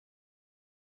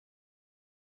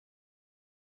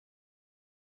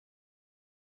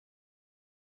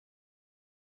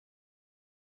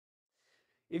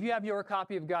If you have your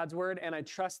copy of God's Word, and I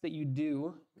trust that you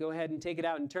do, go ahead and take it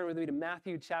out and turn with me to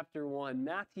Matthew chapter 1.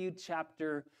 Matthew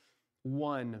chapter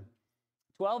 1.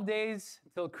 12 days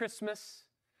until Christmas.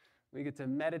 We get to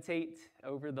meditate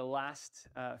over the last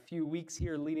few weeks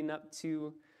here leading up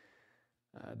to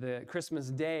the Christmas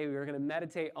day. We're going to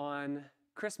meditate on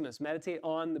Christmas, meditate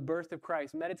on the birth of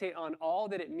Christ, meditate on all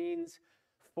that it means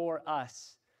for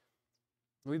us.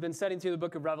 We've been studying through the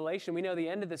book of Revelation. We know the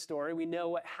end of the story. We know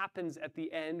what happens at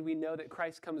the end. We know that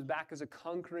Christ comes back as a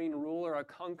conquering ruler, a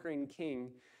conquering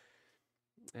king.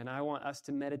 And I want us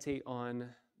to meditate on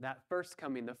that first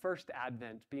coming, the first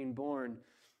advent, being born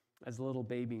as a little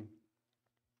baby.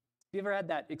 Have you ever had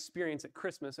that experience at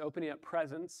Christmas, opening up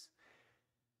presents?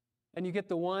 And you get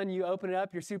the one, you open it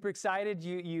up, you're super excited,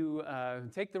 you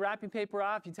take the wrapping paper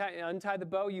off, you untie the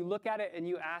bow, you look at it, and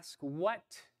you ask, what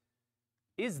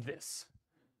is this?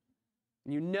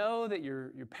 And you know that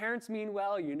your parents mean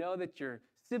well, you know that your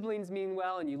siblings mean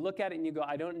well, and you look at it and you go,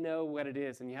 I don't know what it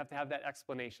is, and you have to have that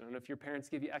explanation. I don't know if your parents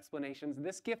give you explanations.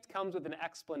 This gift comes with an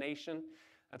explanation.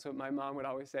 That's what my mom would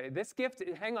always say. This gift,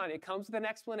 hang on, it comes with an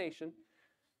explanation.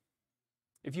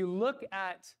 If you look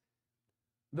at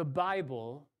the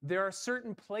Bible, there are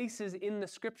certain places in the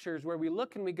Scriptures where we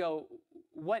look and we go,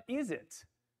 what is it?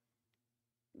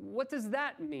 What does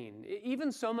that mean?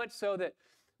 Even so much so that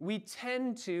we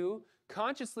tend to,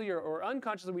 consciously or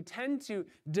unconsciously, we tend to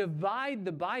divide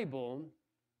the Bible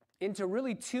into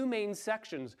really two main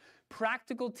sections.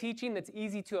 Practical teaching that's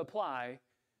easy to apply,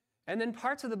 and then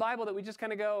parts of the Bible that we just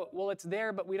kind of go, well, it's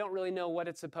there, but we don't really know what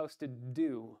it's supposed to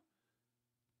do.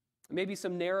 Maybe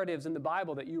some narratives in the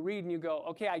Bible that you read and you go,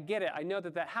 okay, I get it. I know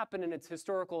that happened in its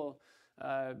historical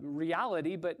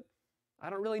reality, but I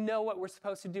don't really know what we're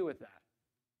supposed to do with that.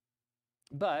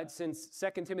 But since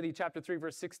 2 Timothy chapter 3,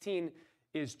 verse 16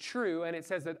 is true, and it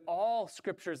says that all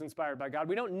Scripture is inspired by God,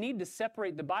 we don't need to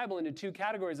separate the Bible into two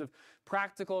categories of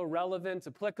practical, relevant,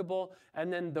 applicable,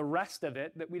 and then the rest of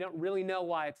it that we don't really know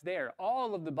why it's there.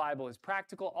 All of the Bible is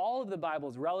practical. All of the Bible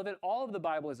is relevant. All of the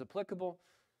Bible is applicable.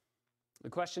 The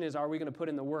question is, are we going to put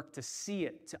in the work to see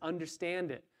it, to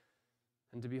understand it,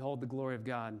 and to behold the glory of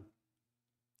God?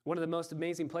 One of the most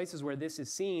amazing places where this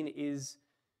is seen is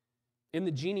in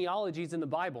the genealogies in the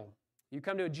Bible. You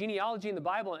come to a genealogy in the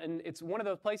Bible, and it's one of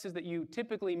those places that you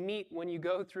typically meet when you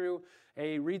go through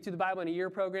a Read Through the Bible in a Year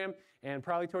program, and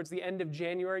probably towards the end of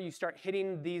January, you start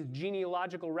hitting these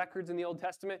genealogical records in the Old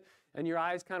Testament, and your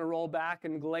eyes kind of roll back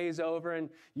and glaze over, and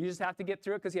you just have to get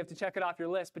through it because you have to check it off your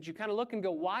list. But you kind of look and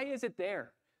go, why is it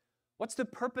there? What's the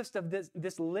purpose of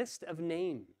this list of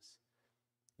names?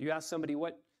 You ask somebody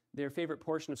what their favorite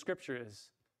portion of Scripture is.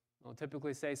 They'll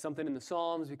typically say something in the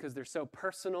Psalms because they're so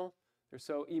personal, they're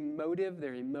so emotive,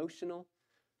 they're emotional.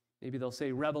 Maybe they'll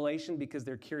say Revelation because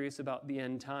they're curious about the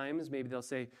end times. Maybe they'll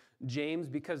say James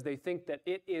because they think that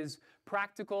it is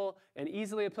practical and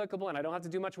easily applicable, and I don't have to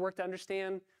do much work to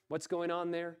understand what's going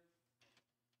on there.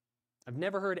 I've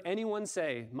never heard anyone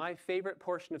say, my favorite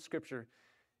portion of Scripture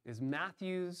is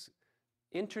Matthew's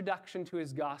introduction to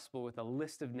his gospel with a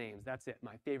list of names. That's it,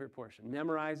 my favorite portion.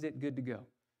 Memorized it, good to go.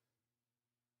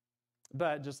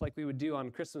 But just like we would do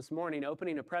on Christmas morning,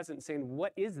 opening a present and saying,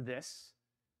 what is this?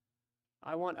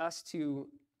 I want us to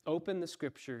open the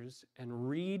Scriptures and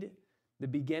read the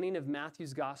beginning of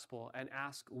Matthew's gospel and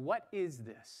ask, what is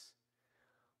this?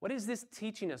 What is this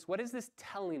teaching us? What is this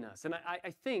telling us? And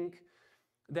I think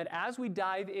that as we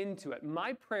dive into it,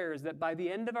 my prayer is that by the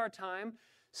end of our time,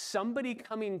 somebody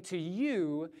coming to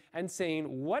you and saying,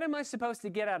 what am I supposed to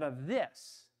get out of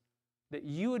this? That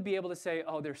you would be able to say,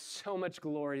 oh, there's so much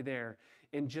glory there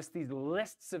in just these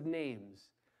lists of names,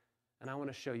 and I want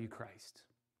to show you Christ.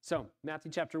 So, Matthew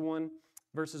chapter 1,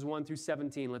 verses 1 through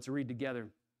 17, let's read together.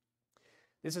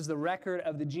 This is the record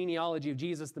of the genealogy of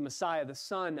Jesus, the Messiah, the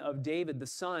son of David, the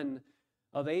son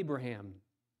of Abraham.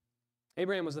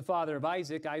 Abraham was the father of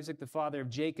Isaac, Isaac the father of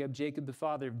Jacob, Jacob the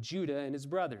father of Judah and his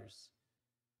brothers.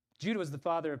 Judah was the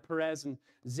father of Perez and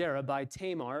Zerah by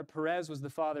Tamar. Perez was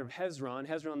the father of Hezron,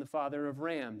 Hezron the father of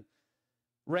Ram.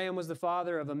 Ram was the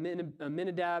father of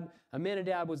Amminadab.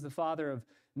 Amminadab was the father of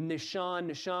Nahshon.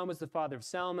 Nahshon was the father of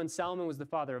Salmon. Salmon was the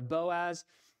father of Boaz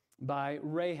by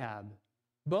Rahab.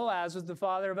 Boaz was the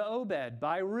father of Obed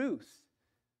by Ruth.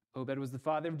 Obed was the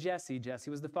father of Jesse.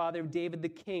 Jesse was the father of David the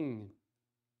king.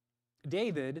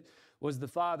 David was the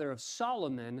father of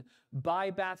Solomon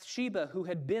by Bathsheba, who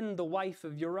had been the wife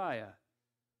of Uriah.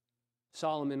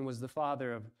 Solomon was the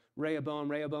father of Rehoboam.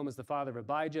 Rehoboam was the father of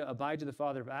Abijah. Abijah, the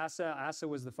father of Asa. Asa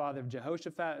was the father of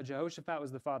Jehoshaphat. Jehoshaphat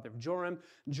was the father of Joram.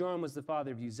 Joram was the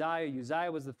father of Uzziah.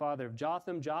 Uzziah was the father of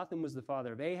Jotham. Jotham was the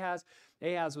father of Ahaz.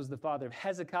 Ahaz was the father of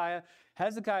Hezekiah.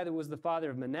 Hezekiah was the father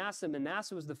of Manasseh.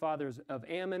 Manasseh was the father of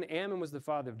Ammon. Ammon was the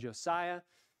father of Josiah.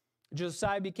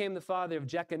 Josiah became the father of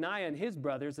Jeconiah and his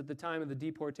brothers at the time of the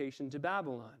deportation to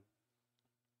Babylon.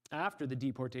 After the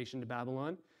deportation to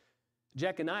Babylon,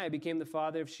 Jeconiah became the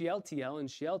father of Shealtiel, and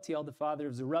Shealtiel the father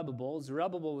of Zerubbabel.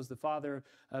 Zerubbabel was the father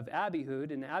of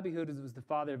Abihud, and Abihud was the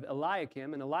father of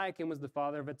Eliakim, and Eliakim was the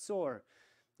father of Atzor.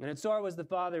 And Atzor was the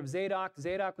father of Zadok.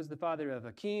 Zadok was the father of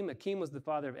Akim. Akim was the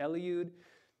father of Eliud.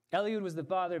 Eliud was the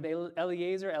father of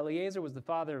Eleazar. Eleazar was the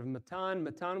father of Matan.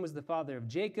 Matan was the father of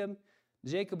Jacob.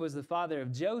 Jacob was the father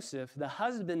of Joseph, the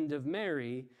husband of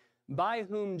Mary, by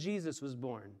whom Jesus was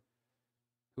born,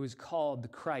 who is called the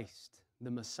Christ, the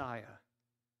Messiah.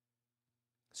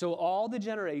 So all the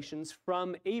generations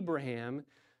from Abraham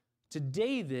to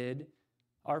David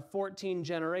are 14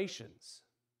 generations.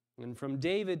 And from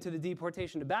David to the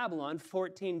deportation to Babylon,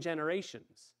 14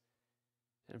 generations.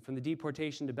 And from the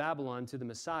deportation to Babylon to the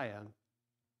Messiah,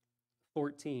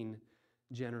 14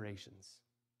 generations.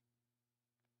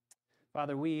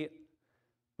 Father, we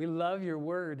love your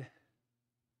word,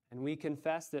 and we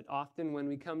confess that often when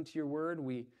we come to your word,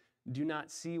 we do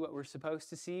not see what we're supposed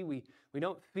to see. We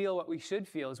don't feel what we should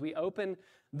feel. As we open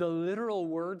the literal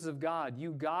words of God,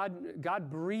 God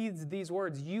breathes these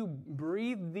words. You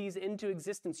breathed these into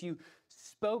existence. You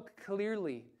spoke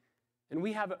clearly, and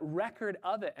we have record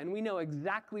of it, and we know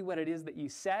exactly what it is that you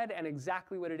said and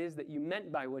exactly what it is that you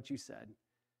meant by what you said.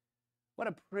 What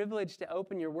a privilege to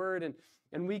open your word,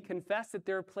 and we confess that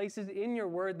there are places in your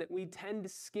word that we tend to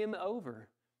skim over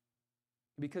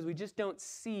because we just don't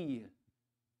see.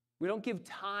 We don't give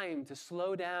time to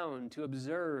slow down, to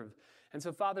observe. And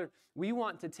so, Father, we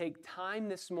want to take time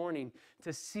this morning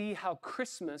to see how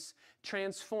Christmas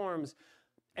transforms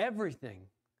everything.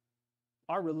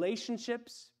 Our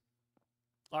relationships,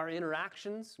 our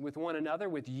interactions with one another,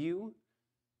 with you,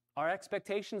 our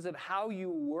expectations of how you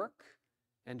work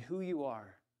and who you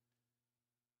are.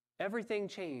 Everything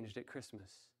changed at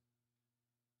Christmas.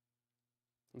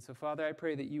 And so, Father, I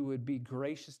pray that you would be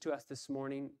gracious to us this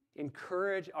morning,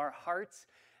 encourage our hearts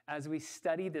as we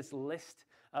study this list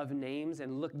of names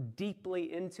and look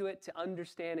deeply into it to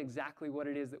understand exactly what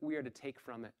it is that we are to take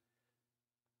from it.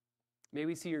 May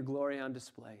we see your glory on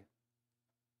display.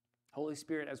 Holy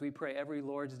Spirit, as we pray every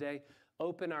Lord's Day,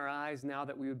 open our eyes now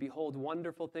that we would behold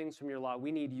wonderful things from your law.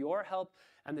 We need your help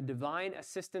and the divine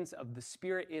assistance of the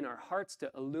Spirit in our hearts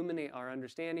to illuminate our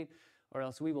understanding, or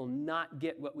else we will not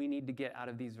get what we need to get out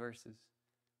of these verses.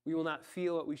 We will not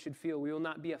feel what we should feel. We will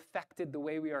not be affected the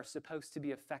way we are supposed to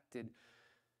be affected.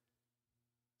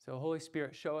 So, Holy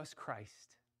Spirit, show us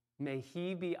Christ. May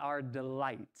he be our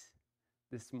delight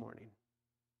this morning.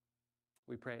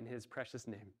 We pray in his precious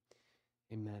name.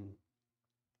 Amen.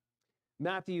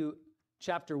 Matthew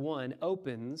chapter 1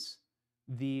 opens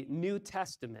the New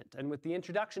Testament. And with the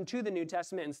introduction to the New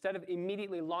Testament, instead of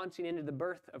immediately launching into the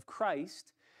birth of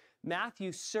Christ,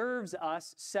 Matthew serves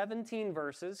us 17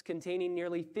 verses containing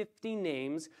nearly 50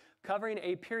 names, covering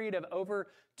a period of over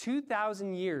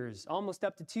 2,000 years, almost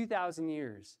up to 2,000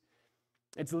 years.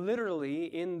 It's literally,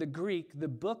 in the Greek, the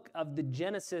book of the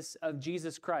Genesis of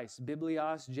Jesus Christ.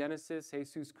 Biblios, Genesis,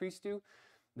 Jesus Christou,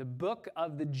 the book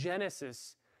of the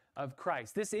Genesis of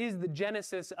Christ. This is the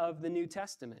Genesis of the New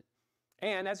Testament.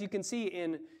 And as you can see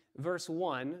in verse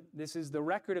 1, this is the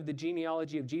record of the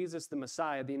genealogy of Jesus, the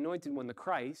Messiah, the Anointed One, the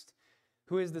Christ,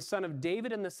 who is the son of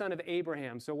David and the son of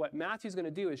Abraham. So what Matthew's going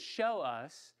to do is show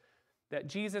us that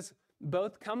Jesus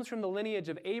both comes from the lineage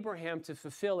of Abraham to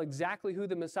fulfill exactly who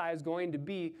the Messiah is going to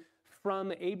be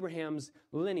from Abraham's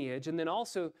lineage, and then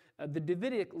also the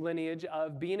Davidic lineage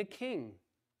of being a king,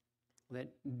 that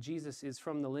Jesus is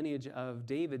from the lineage of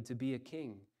David to be a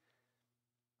king.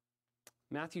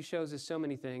 Matthew shows us so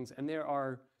many things, and there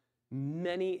are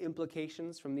many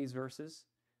implications from these verses.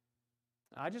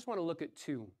 I just want to look at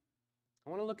two. I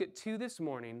want to look at two this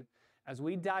morning as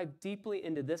we dive deeply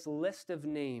into this list of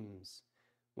names.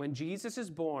 When Jesus is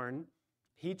born,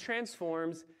 he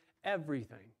transforms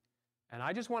everything. And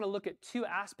I just want to look at two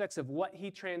aspects of what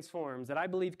he transforms that I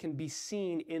believe can be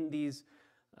seen in these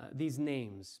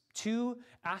names. Two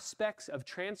aspects of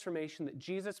transformation that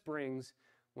Jesus brings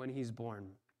when he's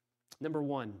born. Number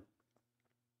one,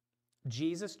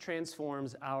 Jesus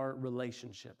transforms our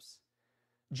relationships.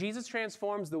 Jesus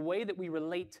transforms the way that we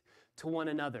relate to one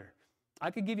another. I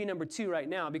could give you number two right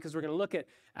now because we're going to look at,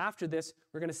 after this,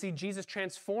 we're going to see Jesus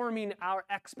transforming our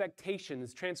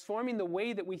expectations, transforming the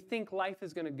way that we think life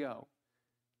is going to go.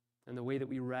 and the way that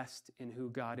we rest in who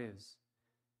God is.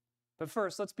 But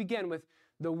first, let's begin with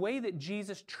the way that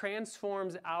Jesus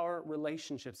transforms our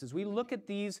relationships. As we look at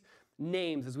these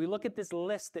names, as we look at this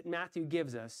list that Matthew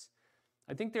gives us,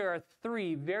 I think there are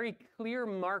three very clear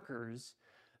markers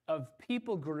of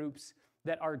people groups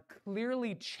that are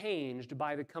clearly changed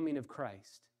by the coming of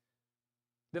Christ.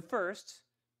 The first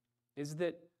is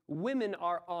that women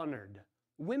are honored.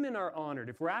 Women are honored.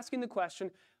 If we're asking the question,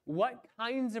 what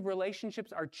kinds of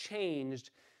relationships are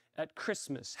changed at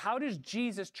Christmas? How does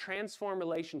Jesus transform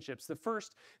relationships? The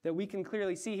first that we can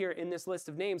clearly see here in this list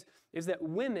of names is that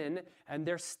women and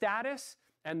their status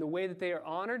and the way that they are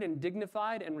honored and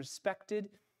dignified and respected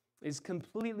is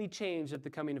completely changed at the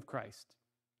coming of Christ.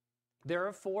 There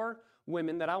are four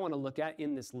women that I want to look at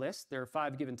in this list. There are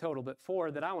five given total, but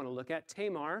four that I want to look at.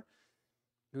 Tamar,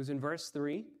 who's in verse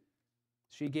 3.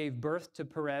 She gave birth to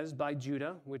Perez by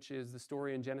Judah, which is the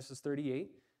story in Genesis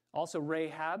 38. Also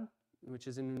Rahab,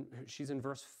 she's in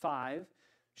verse 5.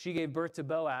 She gave birth to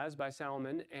Boaz by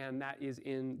Salmon, and that is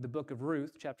in the book of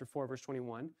Ruth, chapter 4, verse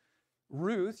 21.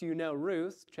 Ruth, you know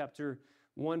Ruth, chapter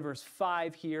 1, verse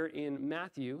 5 here in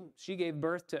Matthew. She gave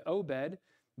birth to Obed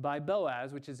by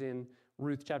Boaz, which is in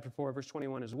Ruth chapter 4, verse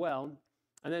 21 as well.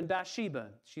 And then Bathsheba,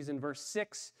 she's in verse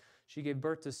 6. She gave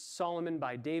birth to Solomon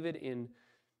by David in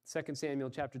 2 Samuel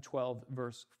chapter 12,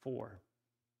 verse 4.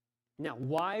 Now,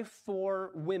 why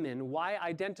four women? Why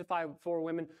identify four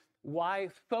women? Why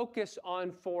focus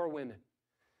on four women?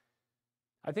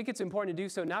 I think it's important to do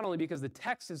so not only because the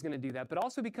text is going to do that, but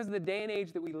also because of the day and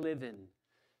age that we live in.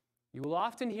 You will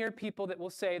often hear people that will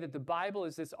say that the Bible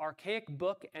is this archaic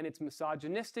book and it's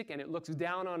misogynistic and it looks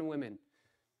down on women.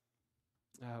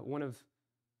 One of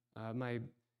my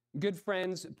good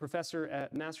friends, professor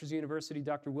at Masters University,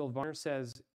 Dr. Will Varner,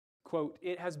 says, quote,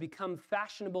 "It has become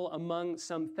fashionable among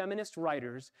some feminist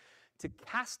writers to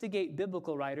castigate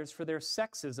biblical writers for their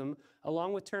sexism,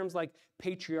 along with terms like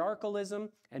patriarchalism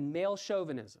and male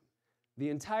chauvinism. The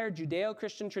entire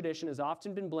Judeo-Christian tradition has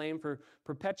often been blamed for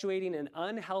perpetuating an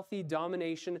unhealthy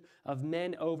domination of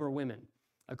men over women.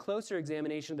 A closer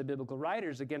examination of the biblical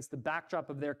writers against the backdrop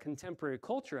of their contemporary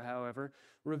culture, however,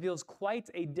 reveals quite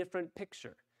a different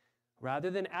picture.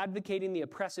 Rather than advocating the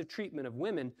oppressive treatment of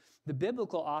women, the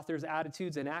biblical authors'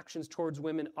 attitudes and actions towards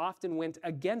women often went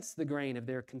against the grain of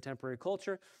their contemporary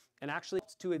culture and actually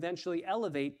to eventually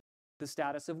elevate the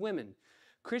status of women.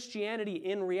 Christianity,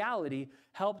 in reality,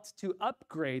 helped to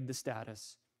upgrade the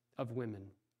status of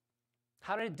women."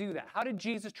 How did it do that? How did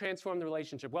Jesus transform the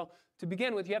relationship? Well, to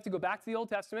begin with, you have to go back to the Old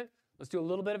Testament. Let's do a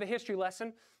little bit of a history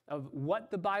lesson of what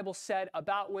the Bible said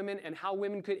about women and how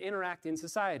women could interact in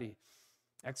society.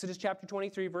 Exodus chapter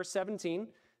 23, verse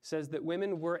 17 says that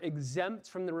women were exempt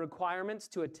from the requirements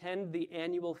to attend the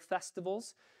annual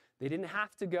festivals. They didn't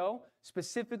have to go,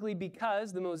 specifically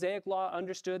because the Mosaic law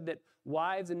understood that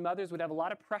wives and mothers would have a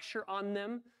lot of pressure on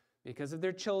them because of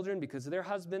their children, because of their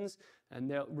husbands, and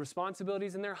their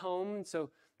responsibilities in their home.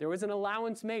 So there was an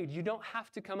allowance made. You don't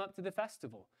have to come up to the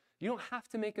festival. You don't have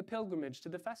to make a pilgrimage to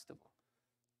the festival.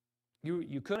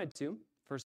 You could to.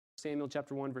 1 Samuel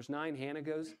chapter 1, verse 9, Hannah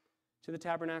goes to the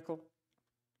tabernacle.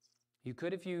 You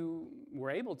could if you were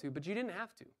able to, but you didn't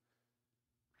have to.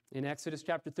 In Exodus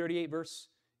chapter 38, verse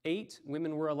 8,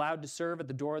 women were allowed to serve at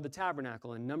the door of the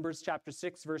tabernacle. In Numbers chapter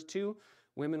 6, verse 2,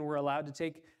 women were allowed to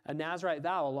take a Nazirite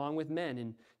vow along with men.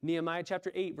 In Nehemiah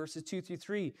chapter 8, verses 2 through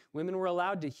 3, women were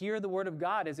allowed to hear the word of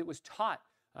God as it was taught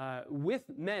with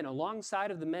men,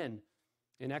 alongside of the men.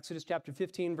 In Exodus chapter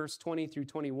 15, verse 20 through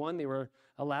 21, they were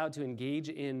allowed to engage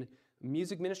in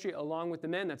music ministry along with the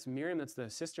men. That's Miriam, that's the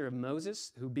sister of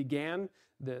Moses, who began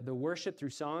the worship through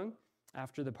song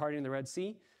after the parting of the Red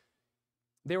Sea.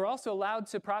 They were also allowed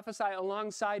to prophesy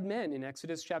alongside men in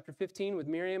Exodus chapter 15 with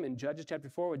Miriam, and Judges chapter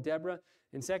 4 with Deborah,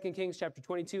 in 2 Kings chapter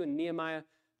 22, and Nehemiah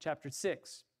chapter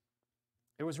 6.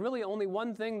 There was really only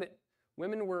one thing that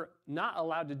women were not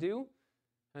allowed to do,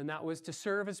 and that was to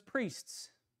serve as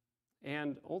priests.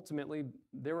 And ultimately,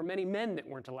 there were many men that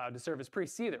weren't allowed to serve as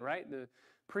priests either, right? The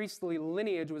priestly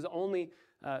lineage was only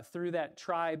through that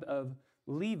tribe of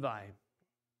Levi.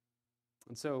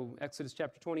 And so Exodus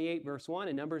chapter 28, verse 1,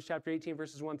 and Numbers chapter 18,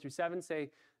 verses 1 through 7 say,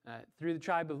 through the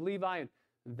tribe of Levi, and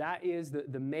that is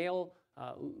the male,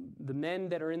 the men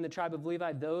that are in the tribe of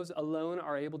Levi, those alone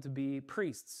are able to be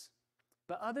priests.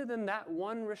 But other than that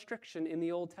one restriction in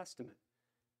the Old Testament,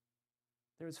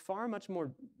 there is far much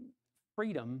more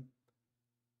freedom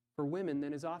for women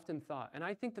than is often thought. And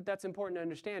I think that that's important to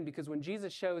understand, because when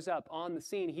Jesus shows up on the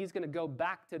scene, he's going to go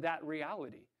back to that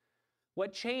reality.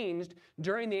 What changed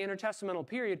during the intertestamental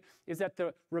period is that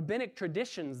the rabbinic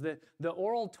traditions, the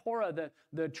oral Torah,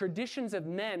 the traditions of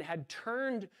men had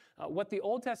turned what the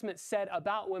Old Testament said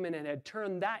about women and had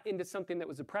turned that into something that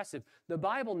was oppressive. The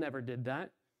Bible never did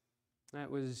that. That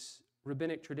was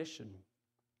rabbinic tradition.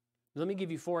 Let me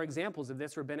give you 4 examples of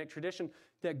this rabbinic tradition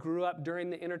that grew up during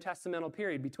the intertestamental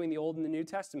period between the Old and the New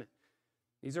Testament.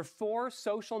 These are 4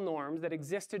 social norms that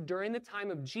existed during the time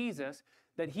of Jesus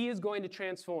that he is going to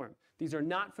transform. These are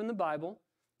not from the Bible.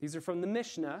 These are from the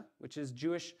Mishnah, which is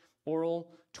Jewish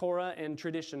oral Torah and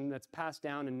tradition that's passed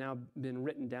down and now been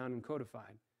written down and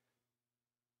codified.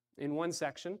 In one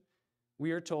section,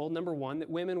 we are told, number 1, that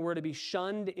women were to be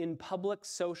shunned in public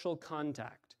social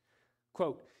contact.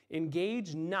 Quote,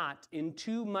 engage not in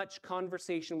too much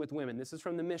conversation with women. This is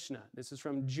from the Mishnah. This is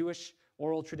from Jewish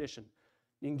oral tradition.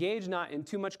 Engage not in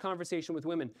too much conversation with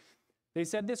women. They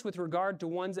said this with regard to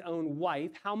one's own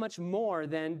wife. How much more,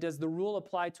 then, does the rule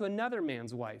apply to another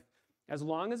man's wife? As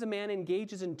long as a man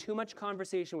engages in too much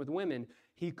conversation with women,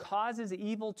 he causes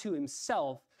evil to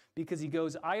himself because he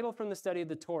goes idle from the study of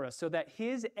the Torah, so that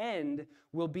his end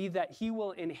will be that he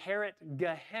will inherit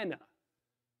Gehenna.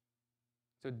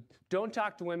 So don't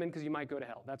talk to women because you might go to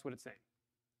hell. That's what it's saying.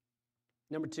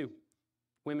 Number 2,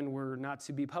 women were not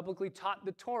to be publicly taught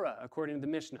the Torah according to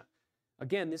the Mishnah.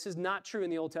 Again, this is not true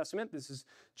in the Old Testament. This is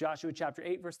Joshua chapter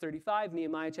 8, verse 35,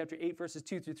 Nehemiah chapter 8, verses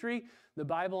 2 through 3. The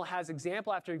Bible has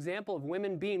example after example of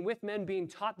women being with men, being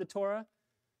taught the Torah.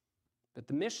 But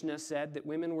the Mishnah said that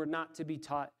women were not to be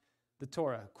taught the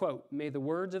Torah. Quote, may the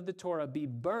words of the Torah be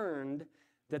burned,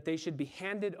 that they should be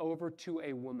handed over to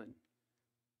a woman.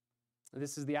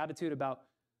 This is the attitude about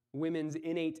women's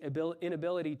innate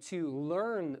inability to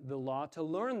learn the law, to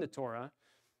learn the Torah,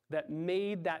 that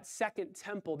made that second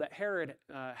temple that Herod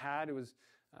had. It was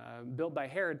built by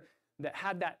Herod, that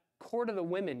had that court of the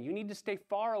women. You need to stay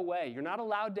far away. You're not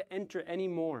allowed to enter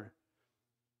anymore.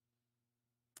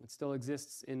 It still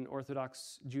exists in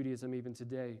Orthodox Judaism even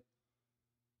today.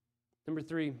 Number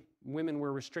 3, women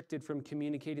were restricted from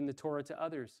communicating the Torah to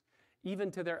others,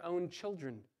 even to their own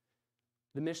children.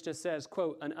 The Mishnah says,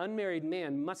 quote, an unmarried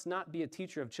man must not be a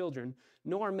teacher of children,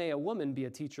 nor may a woman be a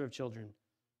teacher of children.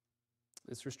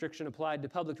 This restriction applied to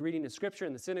public reading of Scripture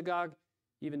in the synagogue,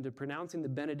 even to pronouncing the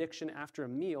benediction after a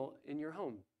meal in your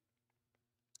home.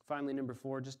 Finally, number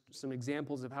 4, just some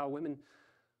examples of how women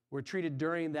were treated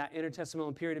during that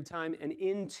intertestamental period of time and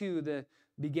into the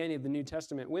beginning of the New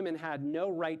Testament. Women had no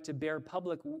right to bear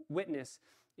public witness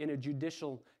in a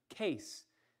judicial case.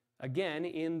 Again,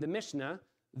 in the Mishnah,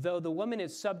 though the woman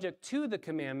is subject to the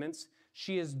commandments,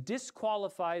 she is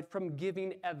disqualified from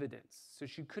giving evidence. So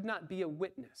she could not be a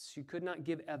witness. She could not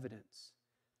give evidence.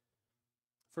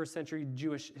 First century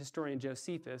Jewish historian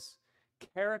Josephus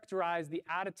characterized the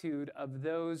attitude of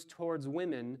those towards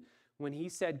women when he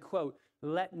said, quote,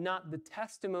 let not the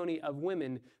testimony of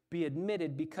women be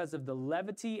admitted because of the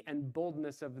levity and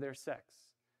boldness of their sex.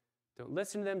 Don't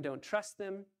listen to them. Don't trust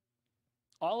them.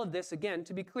 All of this, again,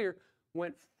 to be clear,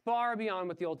 went far beyond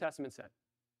what the Old Testament said.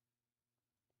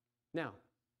 Now,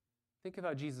 think of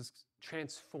how Jesus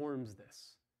transforms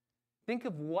this. Think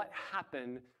of what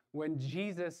happened when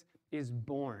Jesus is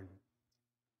born.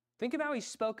 Think of how he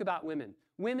spoke about women.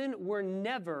 Women were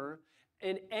never,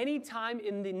 in any time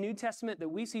in the New Testament that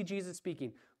we see Jesus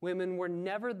speaking, women were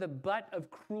never the butt of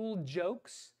cruel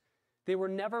jokes. They were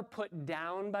never put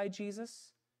down by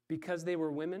Jesus because they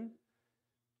were women.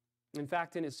 In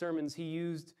fact, in his sermons, he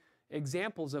used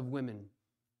examples of women.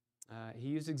 He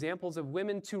used examples of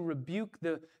women to rebuke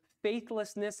the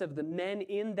faithlessness of the men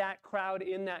in that crowd,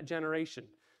 in that generation.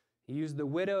 He used the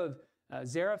widow of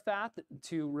Zarephath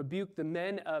to rebuke the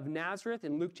men of Nazareth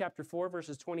in Luke chapter 4,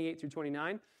 verses 28 through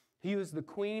 29. He used the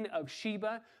queen of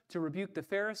Sheba to rebuke the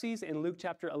Pharisees in Luke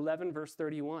chapter 11, verse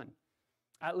 31.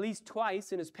 At least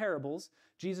twice in his parables,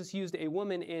 Jesus used a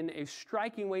woman in a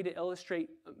striking way to illustrate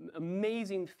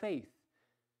amazing faith.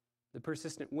 The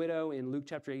persistent widow in Luke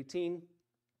chapter 18,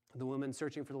 the woman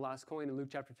searching for the lost coin in Luke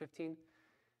chapter 15.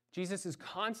 Jesus is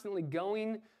constantly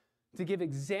going to give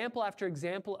example after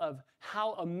example of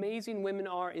how amazing women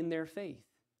are in their faith.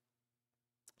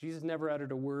 Jesus never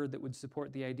uttered a word that would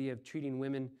support the idea of treating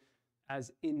women as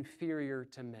inferior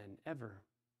to men, ever.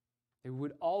 They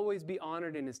would always be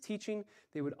honored in his teaching.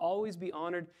 They would always be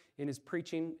honored in his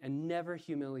preaching and never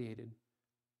humiliated.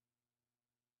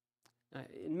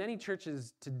 In many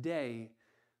churches today,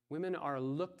 women are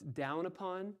looked down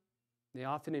upon. They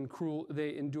often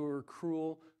endure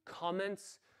cruel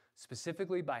comments,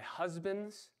 specifically by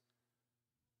husbands,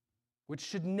 which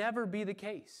should never be the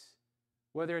case.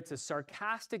 whether it's a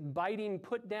sarcastic, biting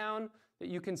put down that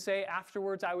you can say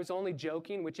afterwards, I was only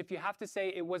joking, which if you have to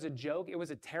say it was a joke, it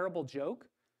was a terrible joke.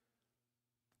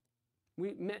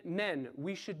 Men,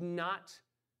 we should not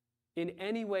in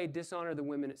any way dishonor the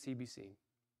women at CBC.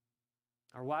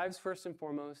 Our wives first and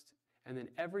foremost, and then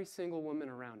every single woman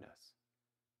around us.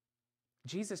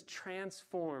 Jesus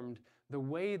transformed the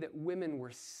way that women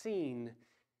were seen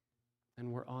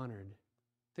and were honored.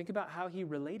 Think about how he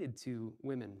related to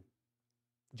women.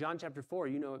 John chapter 4,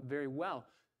 you know it very well.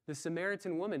 The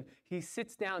Samaritan woman, he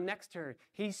sits down next to her.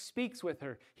 He speaks with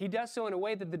her. He does so in a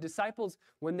way that the disciples,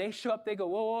 when they show up, they go,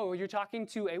 whoa, whoa, you're talking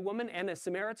to a woman and a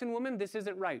Samaritan woman? This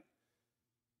isn't right.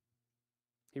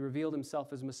 He revealed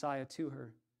himself as Messiah to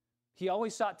her. He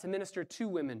always sought to minister to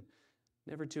women,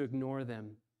 never to ignore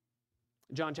them.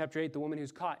 John chapter 8, the woman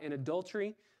who's caught in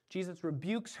adultery, Jesus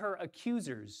rebukes her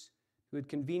accusers who had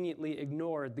conveniently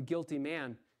ignored the guilty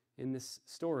man in this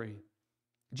story.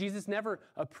 Jesus never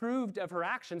approved of her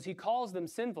actions. He calls them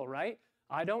sinful, right?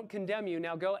 I don't condemn you.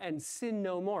 Now go and sin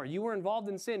no more. You were involved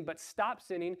in sin, but stop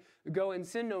sinning. Go and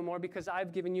sin no more because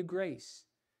I've given you grace.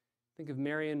 Think of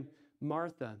Mary and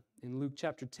Martha in Luke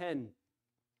chapter 10.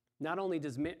 Not only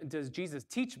does Jesus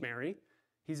teach Mary,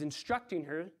 he's instructing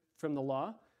her from the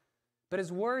law, but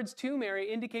his words to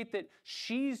Mary indicate that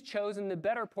she's chosen the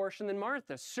better portion than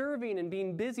Martha. Serving and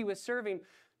being busy with serving,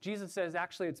 Jesus says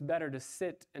actually it's better to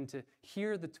sit and to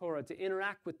hear the Torah, to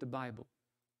interact with the Bible.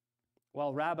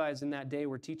 While rabbis in that day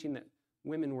were teaching that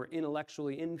women were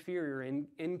intellectually inferior and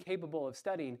incapable of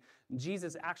studying,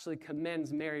 Jesus actually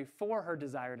commends Mary for her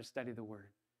desire to study the Word.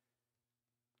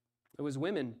 It was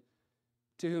women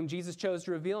to whom Jesus chose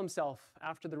to reveal himself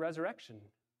after the resurrection.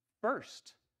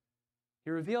 First, he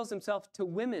reveals himself to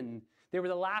women. They were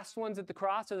the last ones at the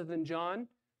cross other than John.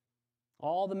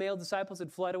 All the male disciples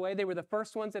had fled away. They were the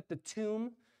first ones at the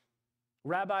tomb.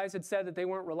 Rabbis had said that they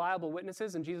weren't reliable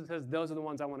witnesses, and Jesus says, those are the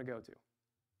ones I want to go to.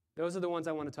 Those are the ones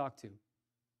I want to talk to.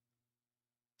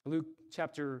 Luke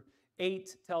chapter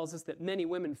 8 tells us that many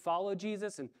women followed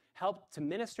Jesus and helped to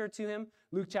minister to him.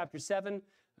 Luke chapter 7,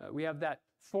 we have that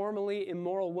formerly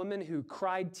immoral woman who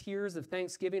cried tears of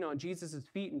thanksgiving on Jesus'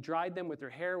 feet and dried them with her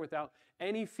hair without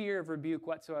any fear of rebuke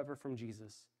whatsoever from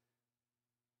Jesus.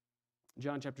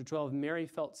 John chapter 12, Mary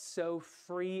felt so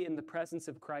free in the presence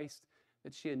of Christ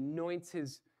that she anoints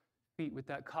his feet with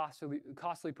that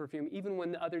costly perfume, even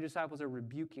when the other disciples are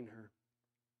rebuking her.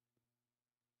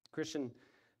 Christian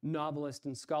novelist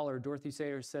and scholar Dorothy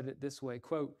Sayers said it this way,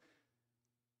 quote,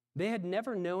 "They had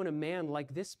never known a man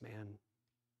like this man,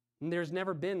 and there's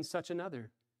never been such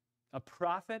another, a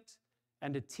prophet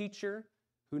and a teacher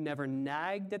who never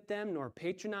nagged at them nor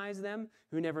patronized them,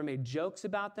 who never made jokes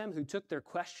about them, who took their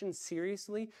questions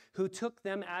seriously, who took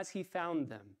them as he found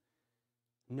them.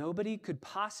 Nobody could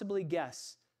possibly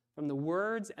guess from the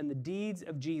words and the deeds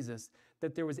of Jesus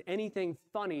that there was anything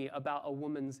funny about a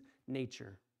woman's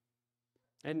nature."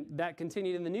 And that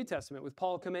continued in the New Testament with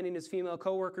Paul commending his female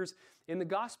co-workers in the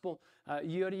gospel,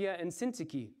 Euodia and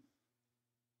Syntyche.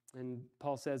 And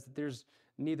Paul says that there's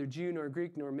neither Jew nor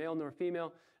Greek nor male nor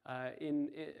female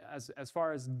as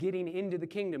far as getting into the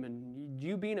kingdom. And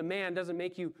you being a man doesn't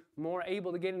make you more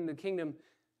able to get into the kingdom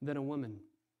than a woman.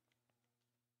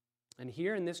 And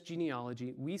here in this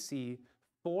genealogy, we see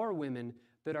 4 women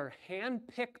that are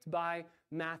handpicked by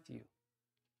Matthew,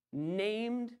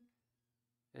 named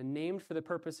for the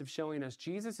purpose of showing us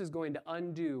Jesus is going to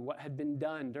undo what had been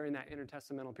done during that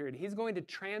intertestamental period. He's going to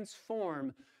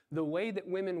transform the way that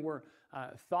women were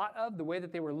thought of, the way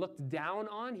that they were looked down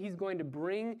on. He's going to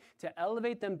bring to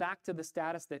elevate them back to the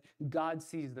status that God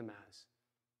sees them as.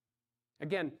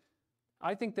 Again,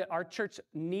 I think that our church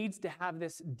needs to have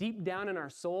this deep down in our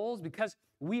souls because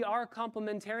we are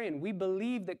complementarian. We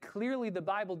believe that clearly the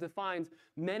Bible defines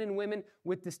men and women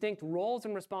with distinct roles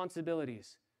and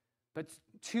responsibilities. But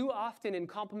too often in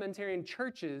complementarian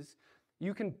churches,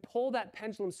 you can pull that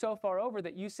pendulum so far over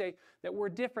that you say that we're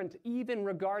different even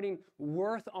regarding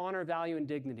worth, honor, value, and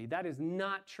dignity. That is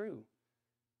not true.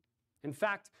 In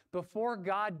fact, before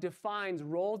God defines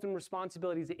roles and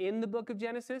responsibilities in the book of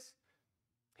Genesis,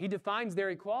 he defines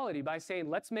their equality by saying,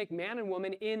 let's make man and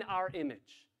woman in our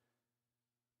image.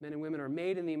 Men and women are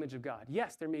made in the image of God.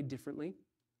 Yes, they're made differently.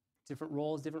 Different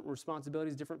roles, different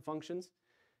responsibilities, different functions.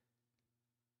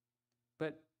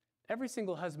 But every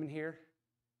single husband here,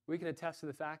 we can attest to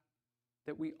the fact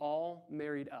that we all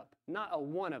married up. Not a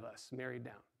one of us married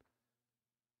down.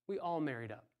 We all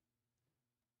married up.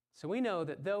 So we know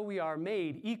that though we are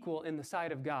made equal in the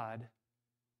sight of God,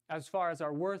 as far as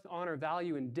our worth, honor,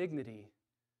 value, and dignity,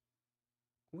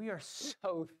 we are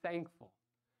so thankful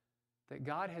that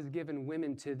God has given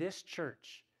women to this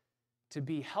church to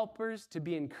be helpers, to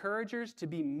be encouragers, to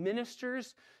be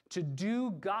ministers, to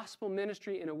do gospel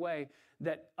ministry in a way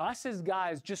that us as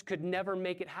guys just could never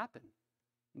make it happen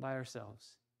by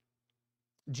ourselves.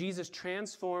 Jesus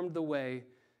transformed the way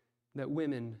that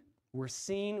women were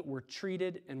seen, were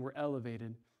treated, and were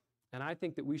elevated. And I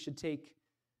think that we should take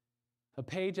a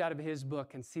page out of his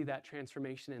book and see that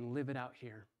transformation and live it out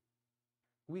here.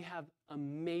 We have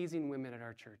amazing women at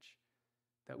our church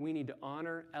that we need to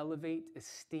honor, elevate,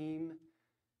 esteem,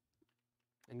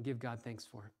 and give God thanks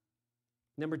for.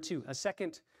 Number two, a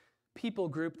second people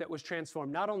group that was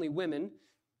transformed, not only women,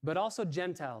 but also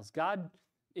Gentiles. God,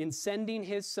 in sending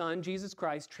his son, Jesus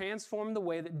Christ, transformed the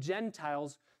way that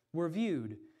Gentiles were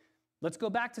viewed. Let's go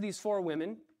back to these four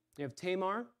women. You have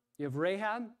Tamar, you have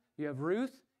Rahab, you have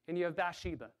Ruth, and you have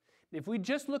Bathsheba. If we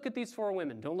just look at these four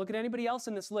women, don't look at anybody else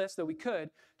in this list, though we could,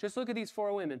 just look at these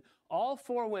four women. All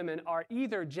four women are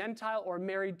either Gentile or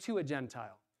married to a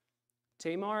Gentile.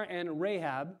 Tamar and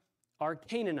Rahab are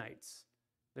Canaanites.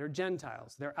 They're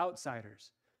Gentiles. They're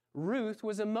outsiders. Ruth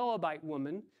was a Moabite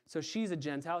woman, so she's a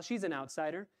Gentile. She's an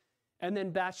outsider. And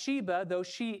then Bathsheba, though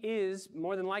she is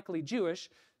more than likely Jewish,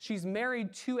 she's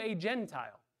married to a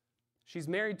Gentile. She's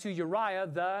married to Uriah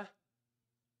the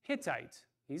Hittite.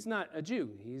 He's not a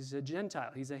Jew. He's a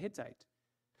Gentile. He's a Hittite.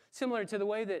 Similar to the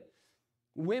way that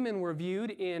women were viewed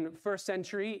in first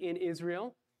century in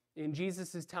Israel in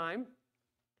Jesus' time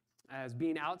as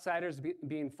being outsiders,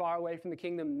 being far away from the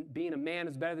kingdom, being a man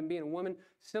is better than being a woman.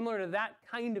 Similar to that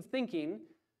kind of thinking,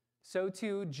 so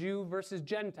too Jew versus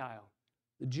Gentile.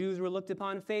 The Jews were looked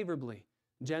upon favorably.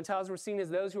 Gentiles were seen as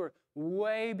those who are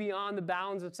way beyond the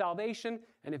bounds of salvation,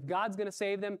 and if God's going to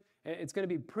save them, it's going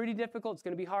to be pretty difficult, it's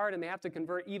going to be hard, and they have to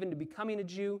convert even to becoming a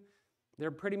Jew.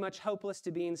 They're pretty much hopeless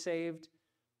to being saved.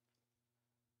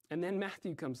 And then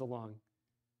Matthew comes along.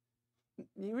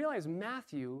 You realize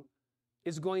Matthew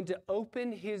is going to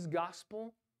open his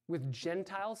gospel with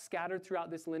Gentiles scattered throughout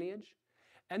this lineage.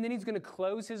 And then he's going to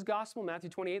close his gospel,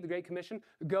 Matthew 28, the Great Commission,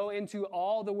 go into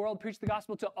all the world, preach the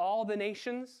gospel to all the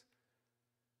nations.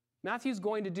 Matthew's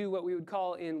going to do what we would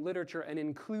call in literature an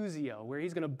inclusio, where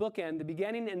he's going to bookend the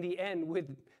beginning and the end with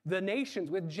the nations,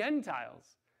 with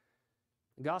Gentiles.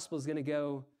 The gospel is going to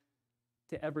go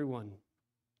to everyone,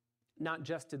 not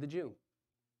just to the Jew.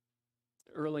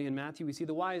 Early in Matthew, we see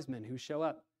the wise men who show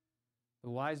up. The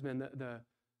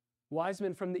wise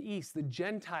men from the east, the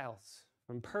Gentiles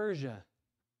from Persia.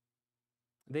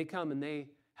 They come and they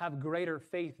have greater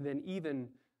faith than even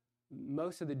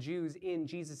most of the Jews in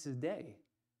Jesus' day.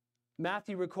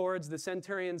 Matthew records the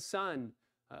centurion's son,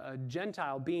 a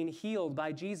Gentile, being healed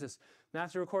by Jesus.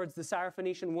 Matthew records the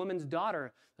Syrophoenician woman's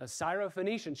daughter, a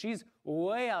Syrophoenician. She's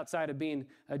way outside of being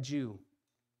a Jew.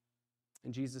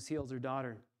 And Jesus heals her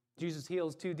daughter. Jesus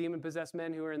heals two demon-possessed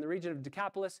men who are in the region of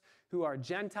Decapolis, who are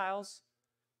Gentiles.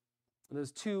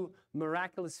 Those two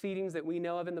miraculous feedings that we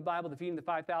know of in the Bible, the feeding of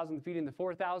the 5,000, the feeding of the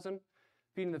 4,000.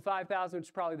 Feeding the 5,000, which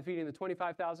is probably the feeding of the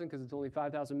 25,000 because it's only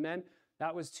 5,000 men.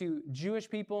 That was to Jewish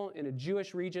people in a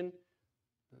Jewish region.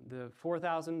 The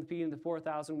 4,000, the feeding of the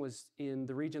 4,000 was in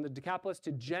the region of the Decapolis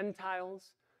to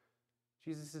Gentiles.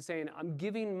 Jesus is saying, I'm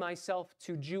giving myself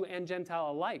to Jew and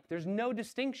Gentile alike. There's no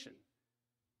distinction.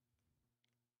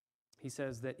 He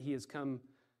says that he has come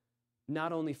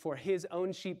not only for his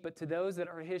own sheep, but to those that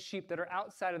are his sheep that are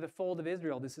outside of the fold of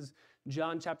Israel. This is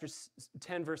John chapter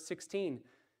 10, verse 16.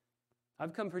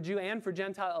 I've come for Jew and for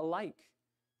Gentile alike.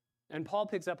 And Paul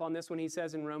picks up on this when he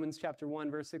says in Romans chapter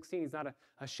 1, verse 16, he's not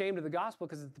ashamed of the gospel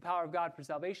because it's the power of God for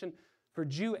salvation for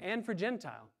Jew and for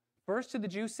Gentile. First to the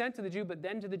Jew, sent to the Jew, but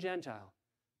then to the Gentile.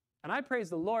 And I praise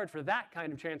the Lord for that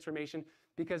kind of transformation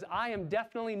because I am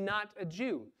definitely not a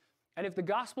Jew. And if the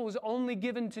gospel was only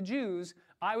given to Jews,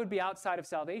 I would be outside of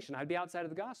salvation. I'd be outside of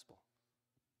the gospel.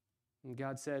 And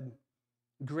God said,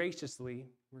 graciously,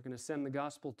 we're going to send the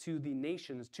gospel to the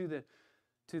nations, to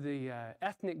the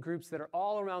ethnic groups that are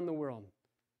all around the world.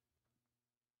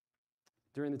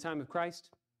 During the time of Christ,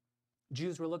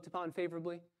 Jews were looked upon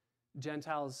favorably,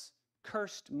 Gentiles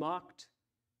cursed, mocked,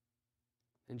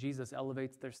 and Jesus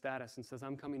elevates their status and says,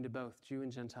 I'm coming to both, Jew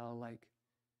and Gentile alike.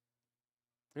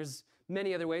 There's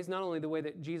many other ways, not only the way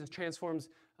that Jesus transforms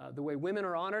the way women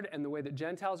are honored and the way that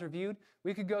Gentiles are viewed.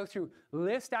 We could go through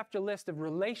list after list of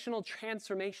relational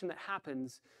transformation that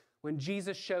happens when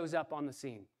Jesus shows up on the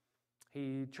scene.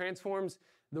 He transforms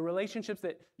the relationships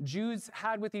that Jews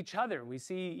had with each other. We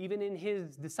see even in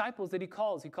his disciples that he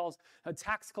calls a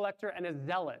tax collector and a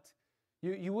zealot.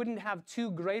 You wouldn't have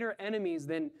two greater enemies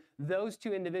than those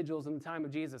two individuals in the time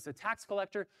of Jesus. A tax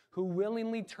collector who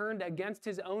willingly turned against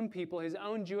his own people, his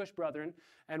own Jewish brethren,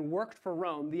 and worked for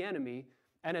Rome, the enemy,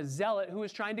 and a zealot who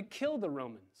was trying to kill the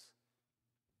Romans.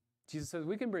 Jesus says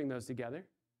we can bring those together.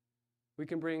 We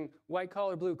can bring white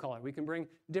collar, blue collar. We can bring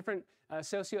different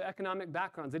socioeconomic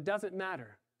backgrounds. It doesn't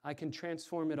matter. I can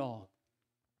transform it all.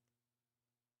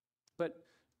 But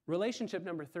relationship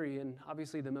number 3, and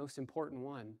obviously the most important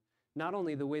one, not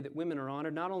only the way that women are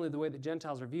honored, not only the way that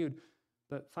Gentiles are viewed,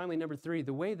 but finally number 3,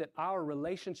 the way that our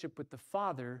relationship with the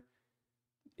Father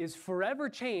is forever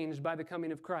changed by the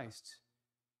coming of Christ.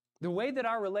 The way that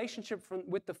our relationship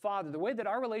with the Father, the way that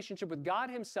our relationship with God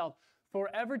himself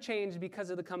forever changed because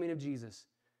of the coming of Jesus.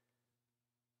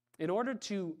 In order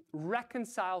to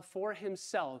reconcile for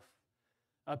himself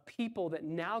a people that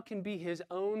now can be his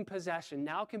own possession,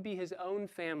 now can be his own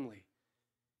family,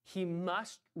 he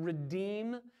must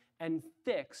redeem and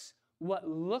fix what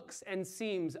looks and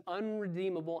seems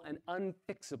unredeemable and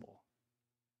unfixable.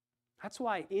 That's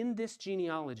why in this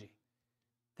genealogy,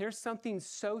 there's something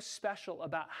so special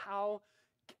about how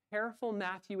careful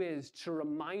Matthew is to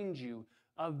remind you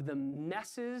of the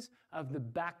messes, of the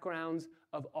backgrounds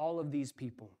of all of these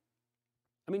people.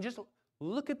 I mean, just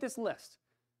look at this list.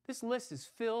 This list is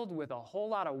filled with a whole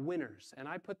lot of winners, and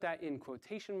I put that in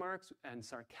quotation marks and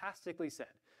sarcastically said,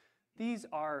 these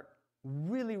are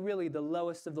really, really the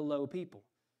lowest of the low people.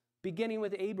 Beginning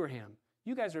with Abraham.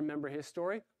 You guys remember his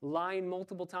story, lying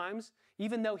multiple times,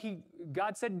 even though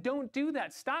God said, don't do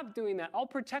that, stop doing that, I'll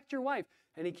protect your wife,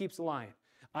 and he keeps lying.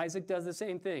 Isaac does the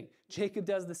same thing. Jacob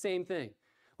does the same thing.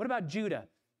 What about Judah?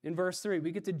 In verse 3,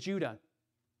 we get to Judah.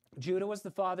 Judah was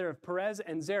the father of Perez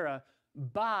and Zerah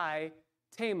by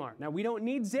Tamar. Now, we don't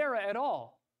need Zerah at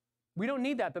all. We don't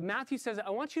need that, but Matthew says, I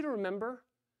want you to remember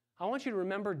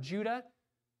Judah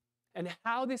and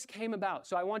how this came about.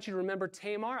 So I want you to remember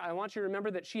Tamar. I want you to remember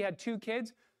that she had 2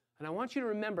 kids. And I want you to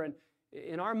remember, and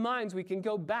in our minds, we can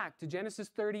go back to Genesis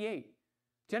 38.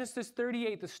 Genesis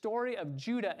 38, the story of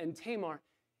Judah and Tamar,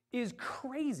 is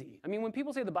crazy. I mean, when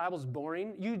people say the Bible's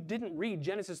boring, you didn't read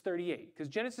Genesis 38, because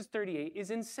Genesis 38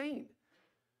 is insane.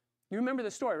 You remember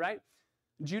the story, right?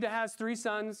 Judah has 3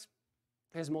 sons.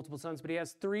 He has multiple sons, but he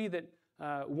has 3 that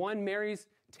one marries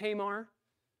Tamar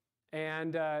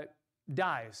and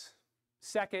dies.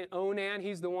 Second, Onan,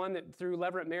 he's the one that through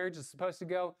levirate marriage is supposed to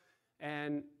go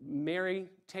and marry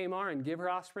Tamar and give her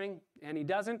offspring, and he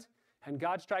doesn't, and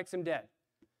God strikes him dead.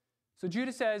 So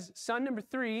Judah says, son number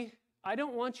 3, I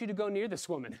don't want you to go near this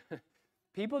woman.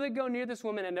 People that go near this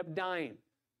woman end up dying.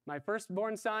 My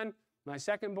firstborn son, my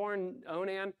secondborn,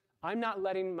 Onan, I'm not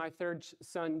letting my 3rd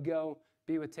son go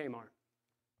be with Tamar.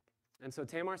 And so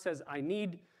Tamar says, I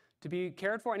need to be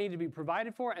cared for, I need to be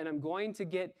provided for, and I'm going to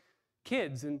get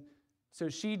kids. And so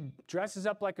she dresses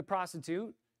up like a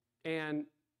prostitute and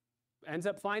ends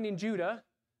up finding Judah.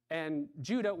 And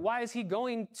Judah, why is he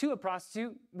going to a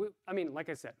prostitute? I mean, like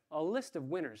I said, a list of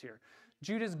winners here.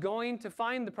 Judah's going to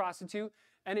find the prostitute,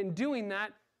 and in doing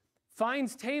that,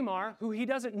 finds Tamar, who he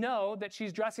doesn't know that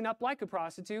she's dressing up like a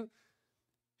prostitute.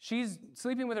 She's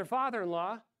sleeping with her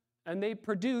father-in-law, and they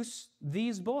produce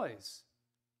these boys.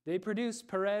 They produce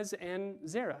Perez and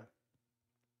Zerah.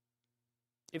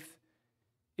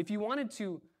 If you wanted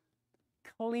to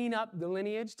clean up the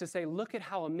lineage to say, look at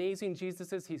how amazing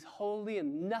Jesus is, he's holy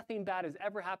and nothing bad has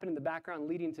ever happened in the background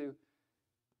leading to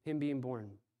him being born.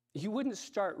 You wouldn't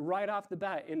start right off the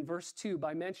bat in verse 2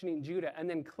 by mentioning Judah and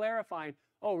then clarifying,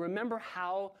 oh, remember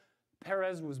how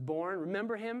Perez was born?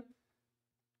 Remember him?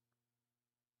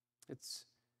 It's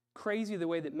crazy the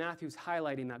way that Matthew's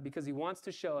highlighting that, because he wants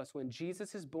to show us when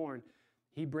Jesus is born,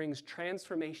 he brings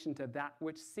transformation to that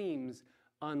which seems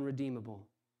unredeemable.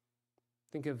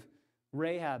 Think of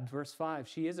Rahab, verse 5.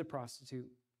 She is a prostitute.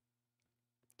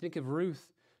 Think of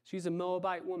Ruth. She's a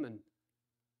Moabite woman.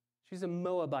 She's a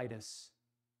Moabitess.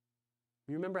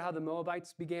 You remember how the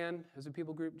Moabites began as a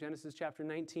people group? Genesis chapter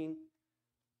 19.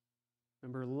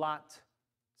 Remember Lot,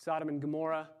 Sodom and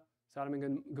Gomorrah. Sodom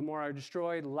and Gomorrah are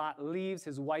destroyed. Lot leaves.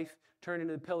 His wife turned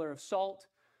into a pillar of salt.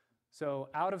 So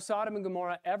out of Sodom and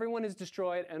Gomorrah, everyone is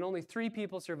destroyed, and only 3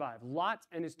 people survive. Lot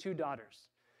and his 2 daughters.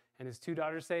 And his 2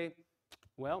 daughters say,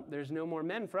 well, there's no more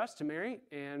men for us to marry,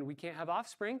 and we can't have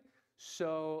offspring,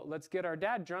 so let's get our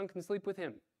dad drunk and sleep with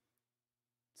him.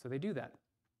 So they do that.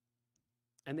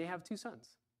 And they have 2 sons.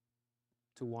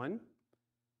 To one,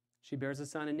 she bears a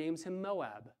son and names him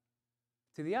Moab.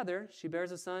 To the other, she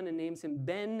bears a son and names him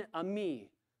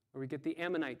Ben-Ami, where we get the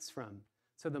Ammonites from.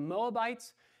 So the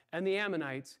Moabites and the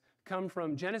Ammonites come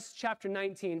from Genesis chapter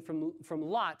 19, from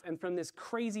Lot, and from this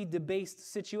crazy,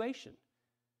 debased situation.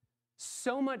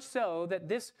 So much so that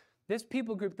this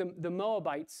people group, the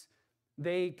Moabites,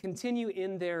 they continue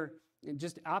in their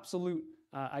just absolute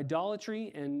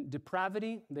idolatry and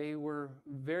depravity. They were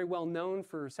very well known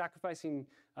for sacrificing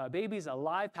babies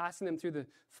alive, passing them through the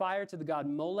fire to the god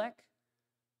Molech.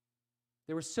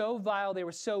 They were so vile, they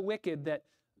were so wicked that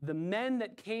the men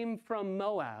that came from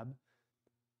Moab,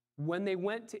 when they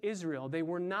went to Israel, they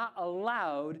were not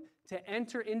allowed to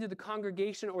enter into the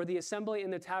congregation or the assembly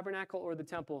in the tabernacle or the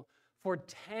temple for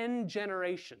 10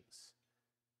 generations.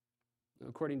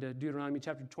 According to Deuteronomy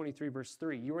chapter 23, verse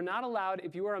 3. You were not allowed,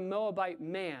 if you were a Moabite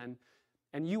man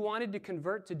and you wanted to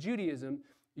convert to Judaism,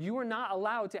 you were not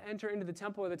allowed to enter into the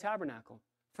temple or the tabernacle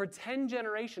for 10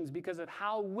 generations because of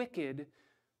how wicked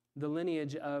the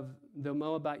lineage of the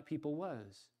Moabite people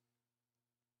was.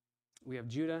 We have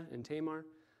Judah and Tamar.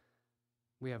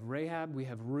 We have Rahab. We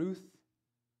have Ruth.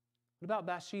 What about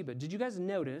Bathsheba? Did you guys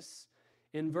notice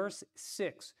in verse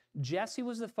 6, Jesse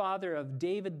was the father of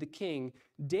David the king.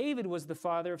 David was the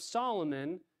father of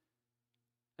Solomon.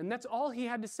 And that's all he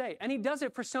had to say. And he does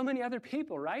it for so many other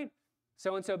people, right?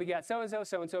 So-and-so begat so-and-so,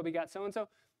 so-and-so begat so-and-so.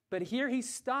 But here he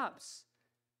stops.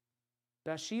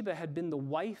 Bathsheba had been the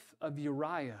wife of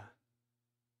Uriah.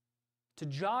 To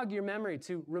jog your memory,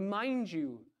 to remind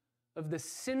you of the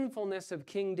sinfulness of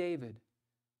King David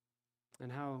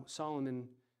and how Solomon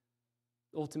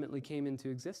ultimately came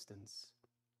into existence.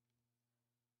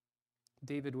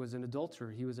 David was an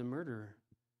adulterer. He was a murderer.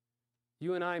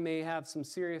 You and I may have some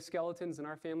serious skeletons in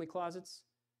our family closets.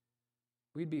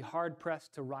 We'd be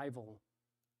hard-pressed to rival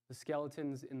the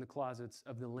skeletons in the closets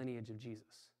of the lineage of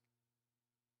Jesus.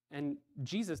 And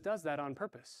Jesus does that on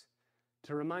purpose,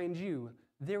 to remind you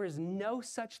there is no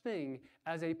such thing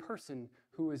as a person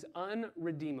who is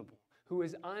unredeemable, who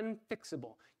is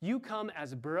unfixable. You come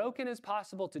as broken as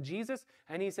possible to Jesus,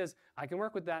 and he says, I can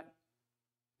work with that.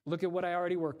 Look at what I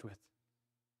already worked with.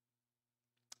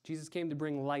 Jesus came to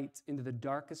bring light into the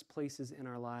darkest places in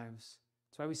our lives.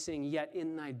 That's why we sing, yet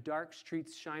in thy dark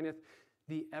streets shineth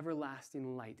the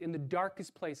everlasting light. In the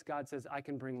darkest place, God says, I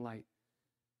can bring light.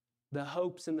 The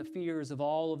hopes and the fears of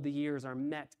all of the years are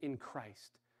met in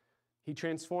Christ. He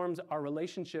transforms our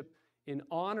relationship in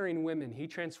honoring women. He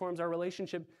transforms our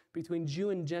relationship between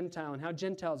Jew and Gentile and how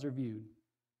Gentiles are viewed.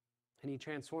 And he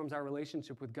transforms our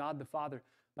relationship with God the Father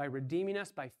by redeeming us,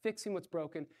 by fixing what's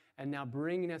broken, and now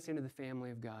bringing us into the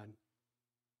family of God.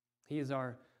 He is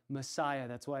our Messiah.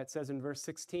 That's why it says in verse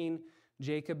 16,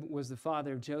 Jacob was the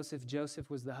father of Joseph. Joseph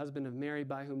was the husband of Mary,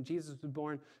 by whom Jesus was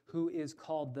born, who is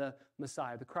called the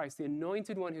Messiah, the Christ, the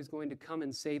anointed one who's going to come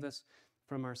and save us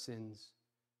from our sins.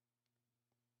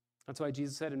 That's why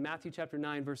Jesus said in Matthew chapter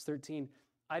 9, verse 13,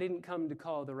 I didn't come to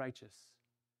call the righteous.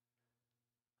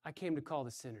 I came to call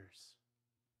the sinners.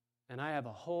 And I have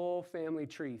a whole family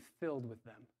tree filled with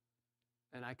them,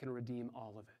 and I can redeem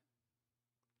all of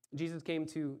it. Jesus came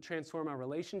to transform our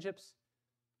relationships.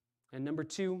 And number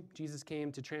two, Jesus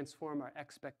came to transform our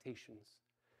expectations.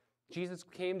 Jesus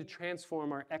came to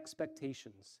transform our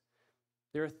expectations.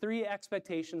 There are three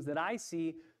expectations that I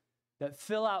see that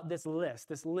fill out this list,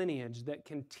 this lineage, that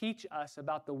can teach us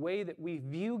about the way that we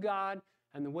view God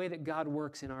and the way that God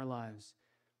works in our lives.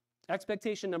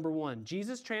 Expectation number one,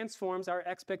 Jesus transforms our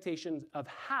expectations of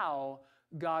how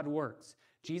God works.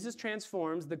 Jesus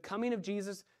transforms the coming of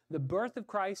Jesus, the birth of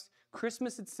Christ,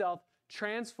 Christmas itself,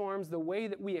 transforms the way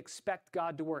that we expect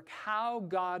God to work, how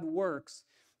God works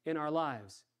in our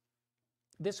lives.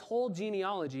 This whole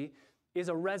genealogy is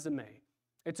a resume.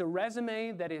 It's a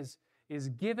resume that is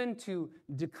given to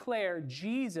declare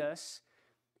Jesus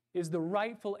is the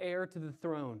rightful heir to the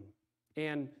throne.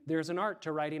 And there's an art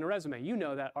to writing a resume. You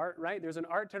know that art, right? There's an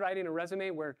art to writing a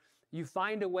resume where you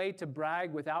find a way to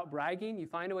brag without bragging. You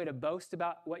find a way to boast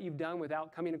about what you've done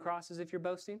without coming across as if you're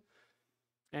boasting.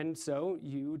 And so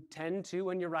you tend to,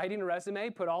 when you're writing a resume,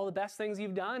 put all the best things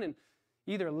you've done and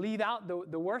either leave out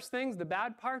the worst things, the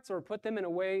bad parts, or put them in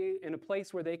a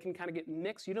place where they can kind of get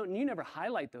mixed. You never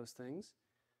highlight those things.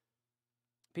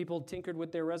 People tinkered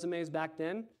with their resumes back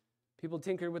then. People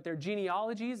tinkered with their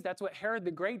genealogies. That's what Herod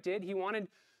the Great did. He wanted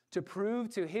to prove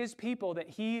to his people that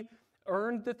he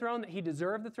earned the throne, that he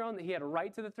deserved the throne, that he had a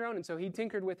right to the throne. And so he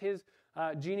tinkered with his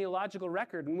genealogical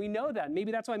record. And we know that.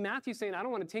 Maybe that's why Matthew's saying, I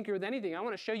don't want to tinker with anything. I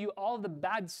want to show you all the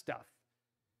bad stuff.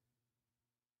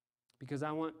 Because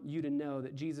I want you to know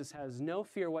that Jesus has no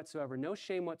fear whatsoever, no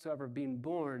shame whatsoever of being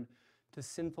born to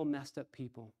sinful, messed up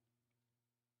people.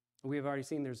 We have already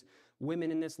seen there's women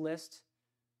in this list.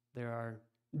 There are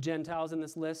Gentiles in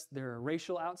this list. There are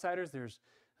racial outsiders. There's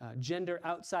gender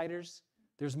outsiders.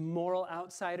 There's moral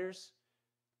outsiders.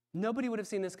 Nobody would have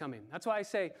seen this coming. That's why I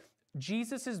say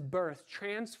Jesus' birth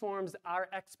transforms our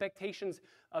expectations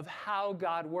of how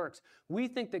God works. We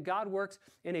think that God works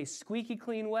in a squeaky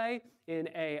clean way,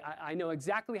 I know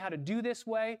exactly how to do this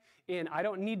way, I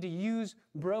don't need to use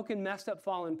broken, messed up,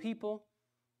 fallen people.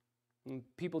 And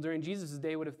people during Jesus'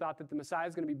 day would have thought that the Messiah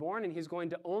is going to be born and he's going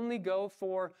to only go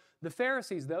for the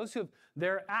Pharisees, those who have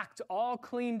their act all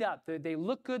cleaned up. They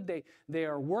look good, they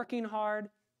are working hard.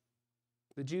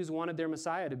 The Jews wanted their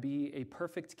Messiah to be a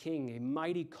perfect king, a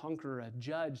mighty conqueror, a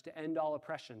judge to end all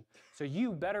oppression. So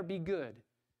you better be good.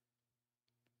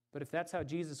 But if that's how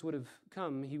Jesus would have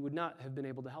come, he would not have been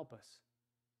able to help us.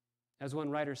 As one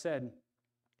writer said,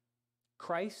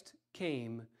 Christ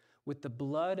came with the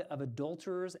blood of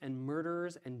adulterers and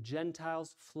murderers and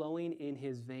Gentiles flowing in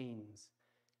his veins.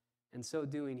 And so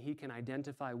doing, he can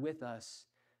identify with us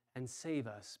and save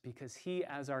us because he,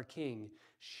 as our king,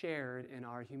 shared in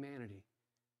our humanity.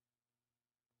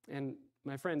 And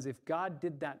my friends, if God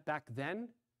did that back then,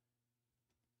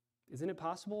 isn't it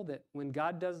possible that when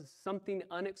God does something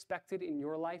unexpected in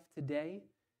your life today,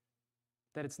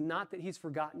 that it's not that he's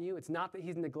forgotten you, it's not that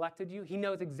he's neglected you, he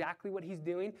knows exactly what he's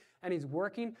doing and he's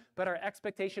working, but our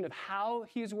expectation of how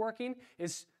he's working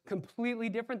is completely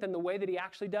different than the way that he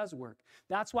actually does work.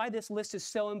 That's why this list is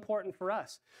so important for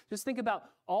us. Just think about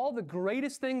all the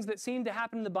greatest things that seem to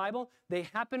happen in the Bible. They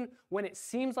happen when it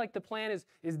seems like the plan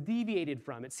is deviated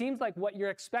from. It seems like what you're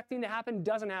expecting to happen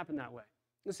doesn't happen that way.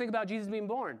 Let's think about Jesus being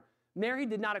born. Mary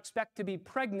did not expect to be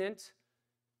pregnant.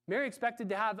 Mary expected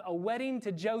to have a wedding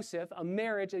to Joseph, a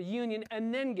marriage, a union,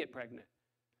 and then get pregnant.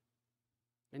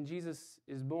 And Jesus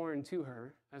is born to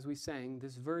her, as we sang,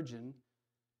 this virgin,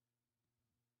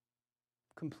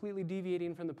 completely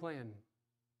deviating from the plan.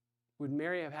 Would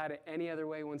Mary have had it any other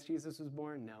way once Jesus was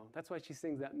born? No. That's why she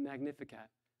sings that Magnificat.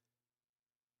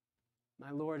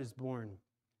 My Lord is born.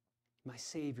 My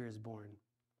Savior is born.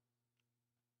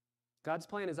 God's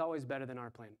plan is always better than our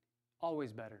plan.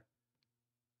 Always better.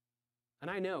 And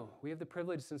I know we have the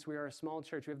privilege, since we are a small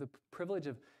church, we have the privilege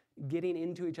of getting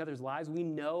into each other's lives. We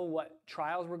know what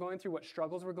trials we're going through, what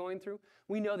struggles we're going through.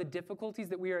 We know the difficulties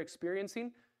that we are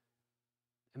experiencing.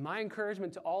 And my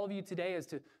encouragement to all of you today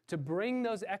is to bring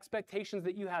those expectations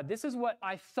that you had. This is what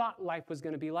I thought life was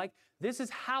going to be like. This is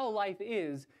how life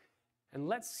is. And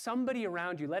let somebody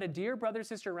around you, let a dear brother or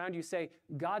sister around you say,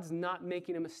 God's not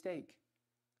making a mistake.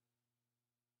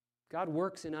 God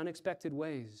works in unexpected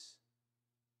ways.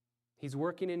 He's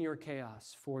working in your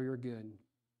chaos for your good.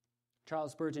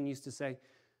 Charles Spurgeon used to say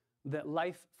that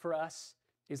life for us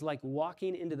is like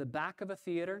walking into the back of a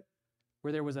theater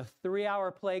where there was a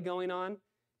 3-hour play going on,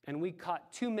 and we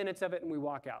caught 2 minutes of it and we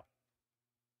walk out.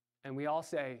 And we all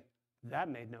say, that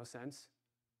made no sense.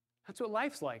 That's what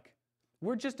life's like.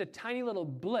 We're just a tiny little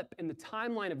blip in the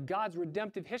timeline of God's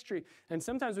redemptive history. And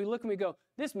sometimes we look and we go,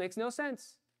 this makes no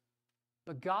sense.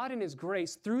 But God in his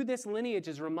grace, through this lineage,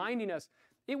 is reminding us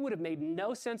it would have made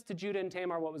no sense to Judah and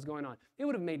Tamar what was going on. It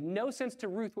would have made no sense to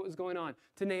Ruth what was going on,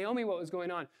 to Naomi what was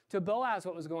going on, to Boaz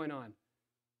what was going on.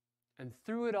 And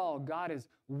through it all, God is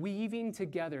weaving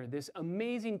together this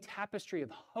amazing tapestry of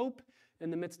hope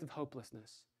in the midst of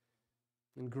hopelessness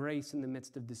and grace in the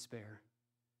midst of despair.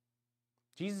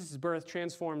 Jesus' birth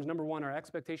transforms, number one, our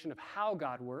expectation of how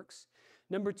God works.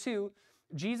 Number two,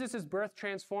 Jesus' birth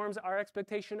transforms our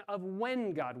expectation of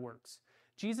when God works.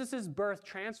 Jesus' birth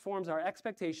transforms our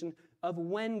expectation of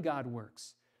when God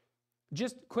works.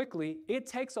 Just quickly, it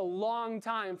takes a long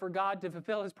time for God to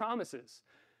fulfill his promises.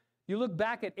 You look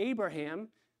back at Abraham,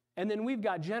 and then we've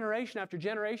got generation after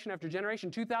generation after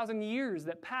generation, 2,000 years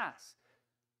that pass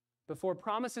before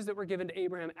promises that were given to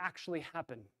Abraham actually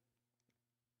happen.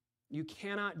 You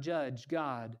cannot judge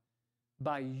God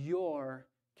by your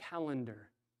calendar.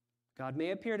 God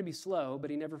may appear to be slow, but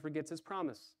he never forgets his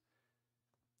promise.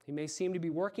 He may seem to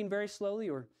be working very slowly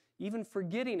or even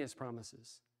forgetting his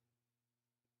promises.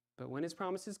 But when his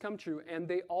promises come true, and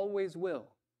they always will,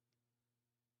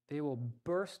 they will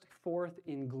burst forth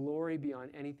in glory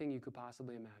beyond anything you could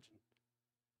possibly imagine.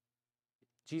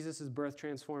 Jesus' birth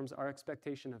transforms our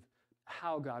expectation of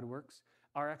how God works,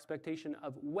 our expectation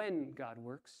of when God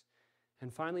works,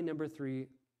 and finally, number three,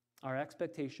 our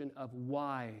expectation of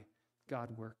why God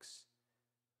works.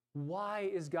 Why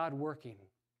is God working?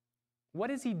 What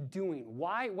is he doing?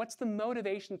 Why? What's the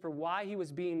motivation for why he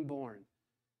was being born?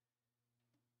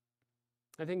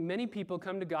 I think many people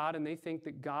come to God and they think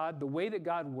that God, the way that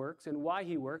God works and why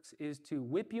he works is to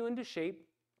whip you into shape,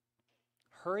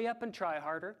 hurry up and try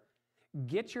harder,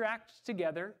 get your act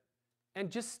together,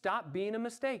 and just stop being a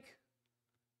mistake.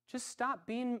 Just stop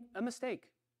being a mistake.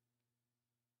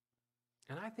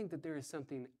 And I think that there is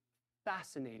something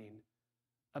fascinating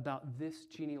about this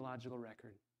genealogical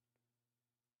record.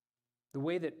 The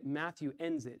way that Matthew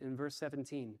ends it in verse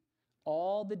 17.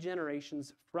 All the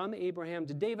generations from Abraham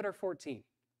to David are 14.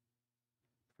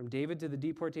 From David to the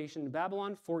deportation to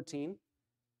Babylon, 14.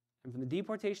 And from the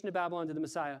deportation to Babylon to the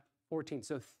Messiah, 14.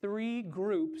 So 3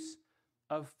 groups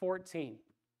of 14.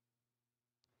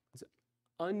 It's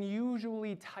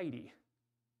unusually tidy.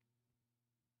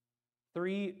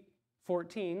 3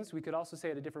 14s, we could also say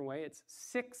it a different way. It's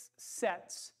 6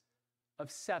 sets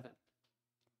of 7.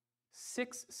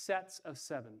 6 sets of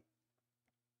 7.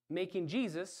 Making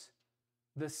Jesus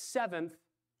the 7th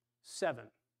 7.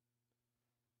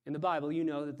 In the Bible, you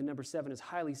know that the number 7 is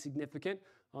highly significant.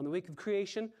 On the week of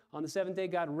creation, on the 7th day,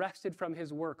 God rested from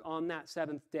his work on that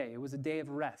 7th day. It was a day of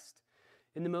rest.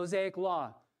 In the Mosaic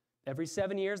Law, every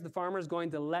 7 years, the farmer is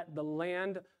going to let the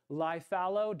land lie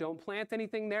fallow. Don't plant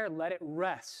anything there. Let it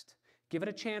rest. Give it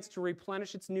a chance to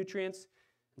replenish its nutrients.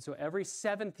 And so every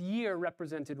 7th year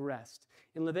represented rest.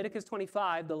 In Leviticus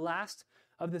 25, the last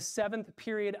of the 7th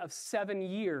period of 7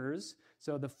 years,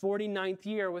 so the 49th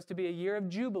year was to be a year of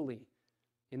Jubilee.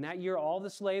 In that year, all the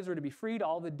slaves were to be freed,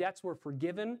 all the debts were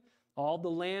forgiven, all the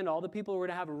land, all the people were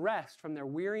to have rest from their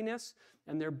weariness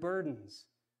and their burdens.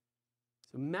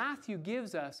 So Matthew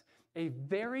gives us a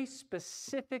very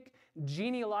specific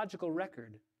genealogical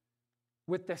record,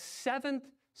 with the 7th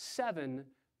 7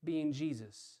 being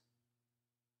Jesus,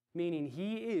 meaning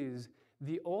he is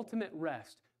the ultimate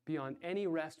rest beyond any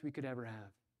rest we could ever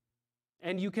have.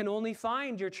 And you can only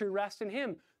find your true rest in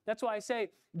him. That's why I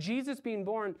say Jesus being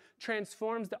born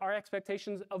transforms our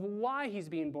expectations of why he's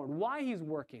being born, why he's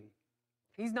working.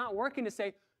 He's not working to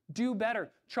say, do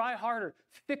better, try harder,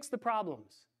 fix the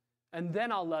problems, and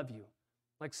then I'll love you.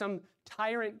 Like some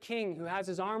tyrant king who has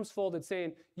his arms folded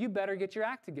saying, you better get your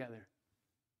act together.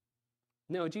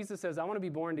 No, Jesus says, I want to be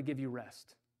born to give you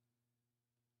rest.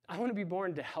 I want to be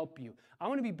born to help you. I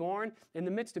want to be born in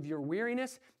the midst of your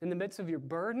weariness, in the midst of your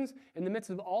burdens, in the midst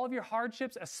of all of your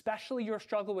hardships, especially your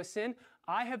struggle with sin.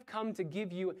 I have come to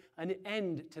give you an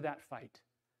end to that fight,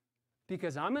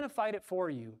 because I'm going to fight it for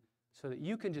you so that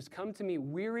you can just come to me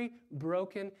weary,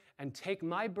 broken, and take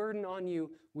my burden on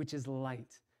you, which is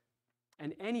light.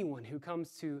 And anyone who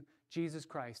comes to Jesus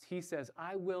Christ, he says,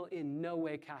 I will in no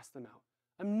way cast them out.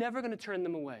 I'm never going to turn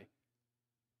them away.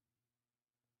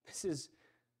 This is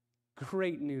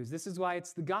great news. This is why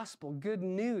it's the gospel. Good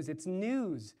news. It's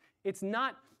news. It's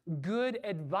not good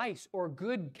advice or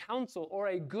good counsel or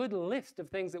a good list of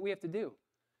things that we have to do.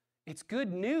 It's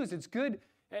good news. It's good.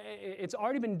 It's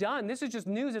already been done. This is just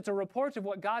news. It's a report of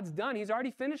what God's done. He's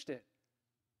already finished it.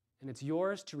 And it's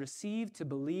yours to receive, to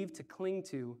believe, to cling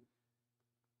to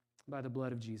by the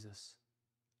blood of Jesus.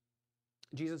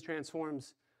 Jesus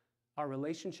transforms our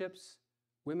relationships.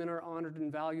 Women are honored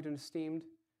and valued and esteemed.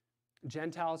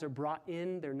 Gentiles are brought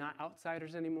in. They're not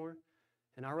outsiders anymore.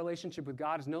 And our relationship with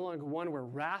God is no longer one where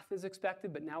wrath is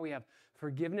expected, but now we have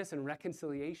forgiveness and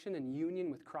reconciliation and union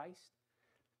with Christ.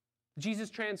 Jesus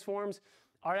transforms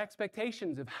our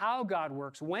expectations of how God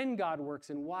works, when God works,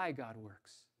 and why God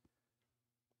works.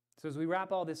 So as we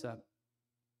wrap all this up,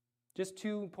 just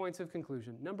 2 points of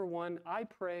conclusion. Number 1, I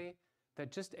pray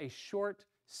that just a short,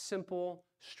 simple,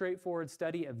 straightforward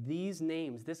study of these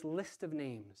names, this list of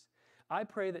names, I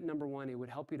pray that, number 1, it would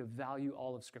help you to value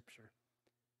all of Scripture.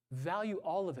 Value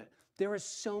all of it. There is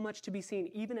so much to be seen,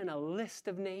 even in a list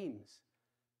of names.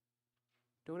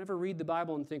 Don't ever read the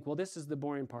Bible and think, well, this is the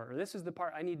boring part, or this is the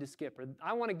part I need to skip, or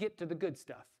I want to get to the good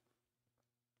stuff.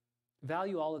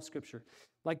 Value all of Scripture.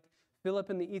 Like Philip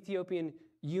and the Ethiopian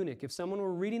eunuch, if someone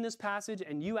were reading this passage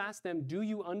and you asked them, do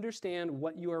you understand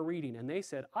what you are reading? And they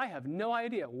said, I have no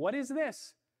idea. What is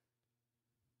this?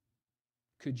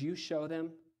 Could you show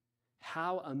them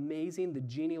how amazing the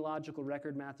genealogical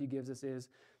record Matthew gives us is,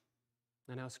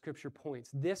 and how Scripture points?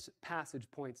 This passage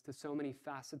points to so many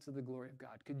facets of the glory of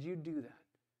God. Could you do that?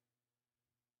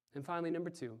 And finally, number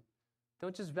 2,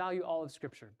 don't just value all of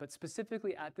Scripture, but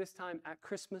specifically at this time, at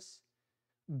Christmas,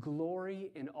 glory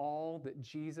in all that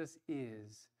Jesus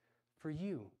is for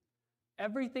you.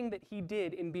 Everything that he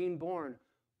did in being born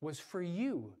was for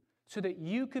you, so that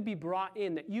you could be brought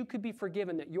in, that you could be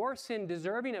forgiven, that your sin,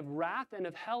 deserving of wrath and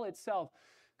of hell itself,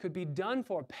 could be done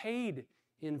for, paid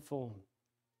in full.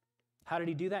 How did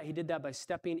he do that? He did that by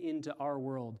stepping into our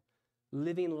world,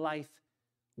 living life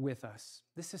with us.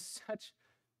 This is such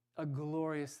a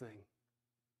glorious thing.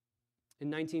 In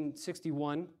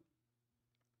 1961,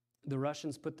 the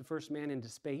Russians put the first man into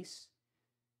space,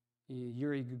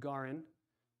 Yuri Gagarin,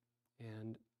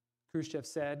 and Khrushchev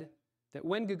said that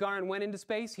when Gagarin went into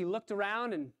space, he looked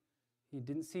around and he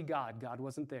didn't see God. God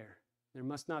wasn't there. There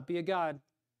must not be a God.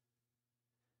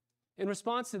 In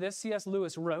response to this, C.S.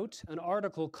 Lewis wrote an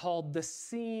article called The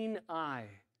Seeing Eye.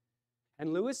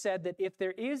 And Lewis said that if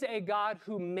there is a God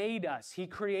who made us, he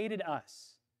created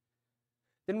us,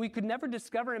 then we could never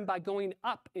discover him by going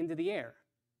up into the air.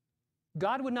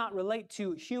 God would not relate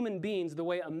to human beings the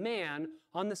way a man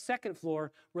on the second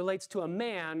floor relates to a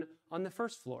man on the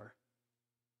first floor.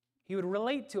 He would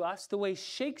relate to us the way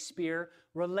Shakespeare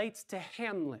relates to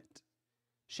Hamlet.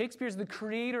 Shakespeare is the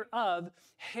creator of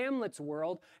Hamlet's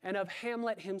world and of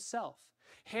Hamlet himself.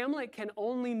 Hamlet can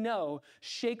only know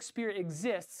Shakespeare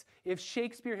exists if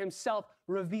Shakespeare himself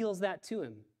reveals that to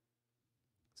him.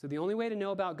 So the only way to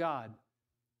know about God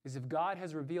is if God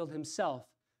has revealed himself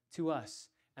to us.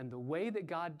 And the way that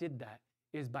God did that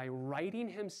is by writing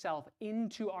himself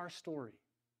into our story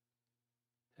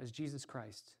as Jesus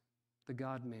Christ, the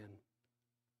God-man.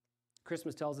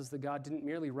 Christmas tells us that God didn't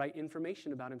merely write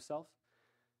information about himself.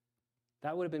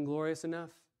 That would have been glorious enough.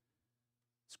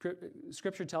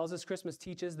 Scripture tells us, Christmas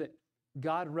teaches that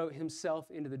God wrote himself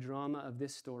into the drama of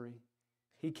this story.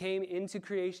 He came into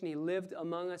creation. He lived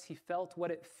among us. He felt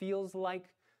what it feels like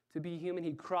to be human.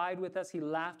 He cried with us. He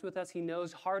laughed with us. He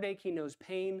knows heartache. He knows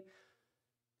pain.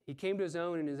 He came to his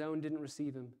own, and his own didn't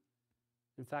receive him.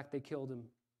 In fact, they killed him.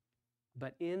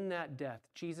 But in that death,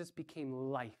 Jesus became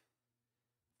life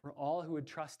for all who would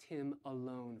trust him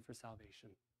alone for salvation.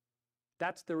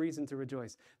 That's the reason to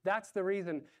rejoice. That's the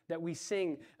reason that we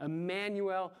sing,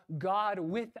 Immanuel, God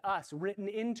with us, written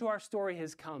into our story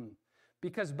has come.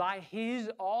 Because by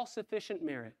his all-sufficient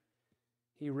merit,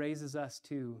 he raises us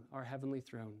to our heavenly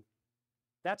throne.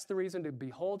 That's the reason to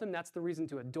behold him. That's the reason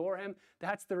to adore him.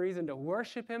 That's the reason to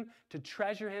worship him, to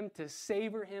treasure him, to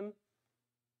savor him.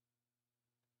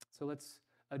 So let's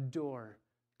adore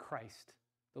Christ,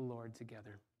 the Lord,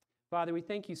 together. Father, we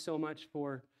thank you so much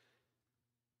for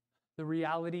the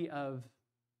reality of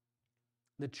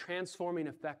the transforming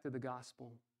effect of the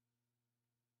gospel.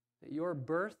 That your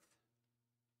birth,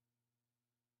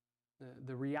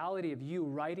 the reality of you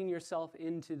writing yourself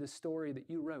into the story that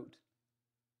you wrote,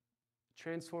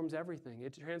 transforms everything.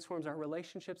 It transforms our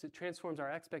relationships. It transforms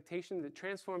our expectations. It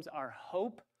transforms our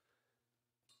hope.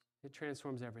 It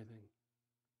transforms everything.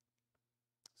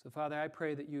 So, Father, I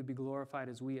pray that you would be glorified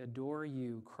as we adore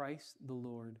you, Christ the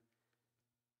Lord,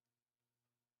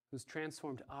 who's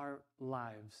transformed our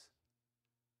lives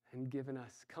and given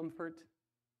us comfort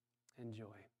and joy.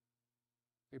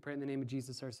 We pray in the name of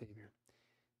Jesus, our Savior.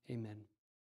 Amen.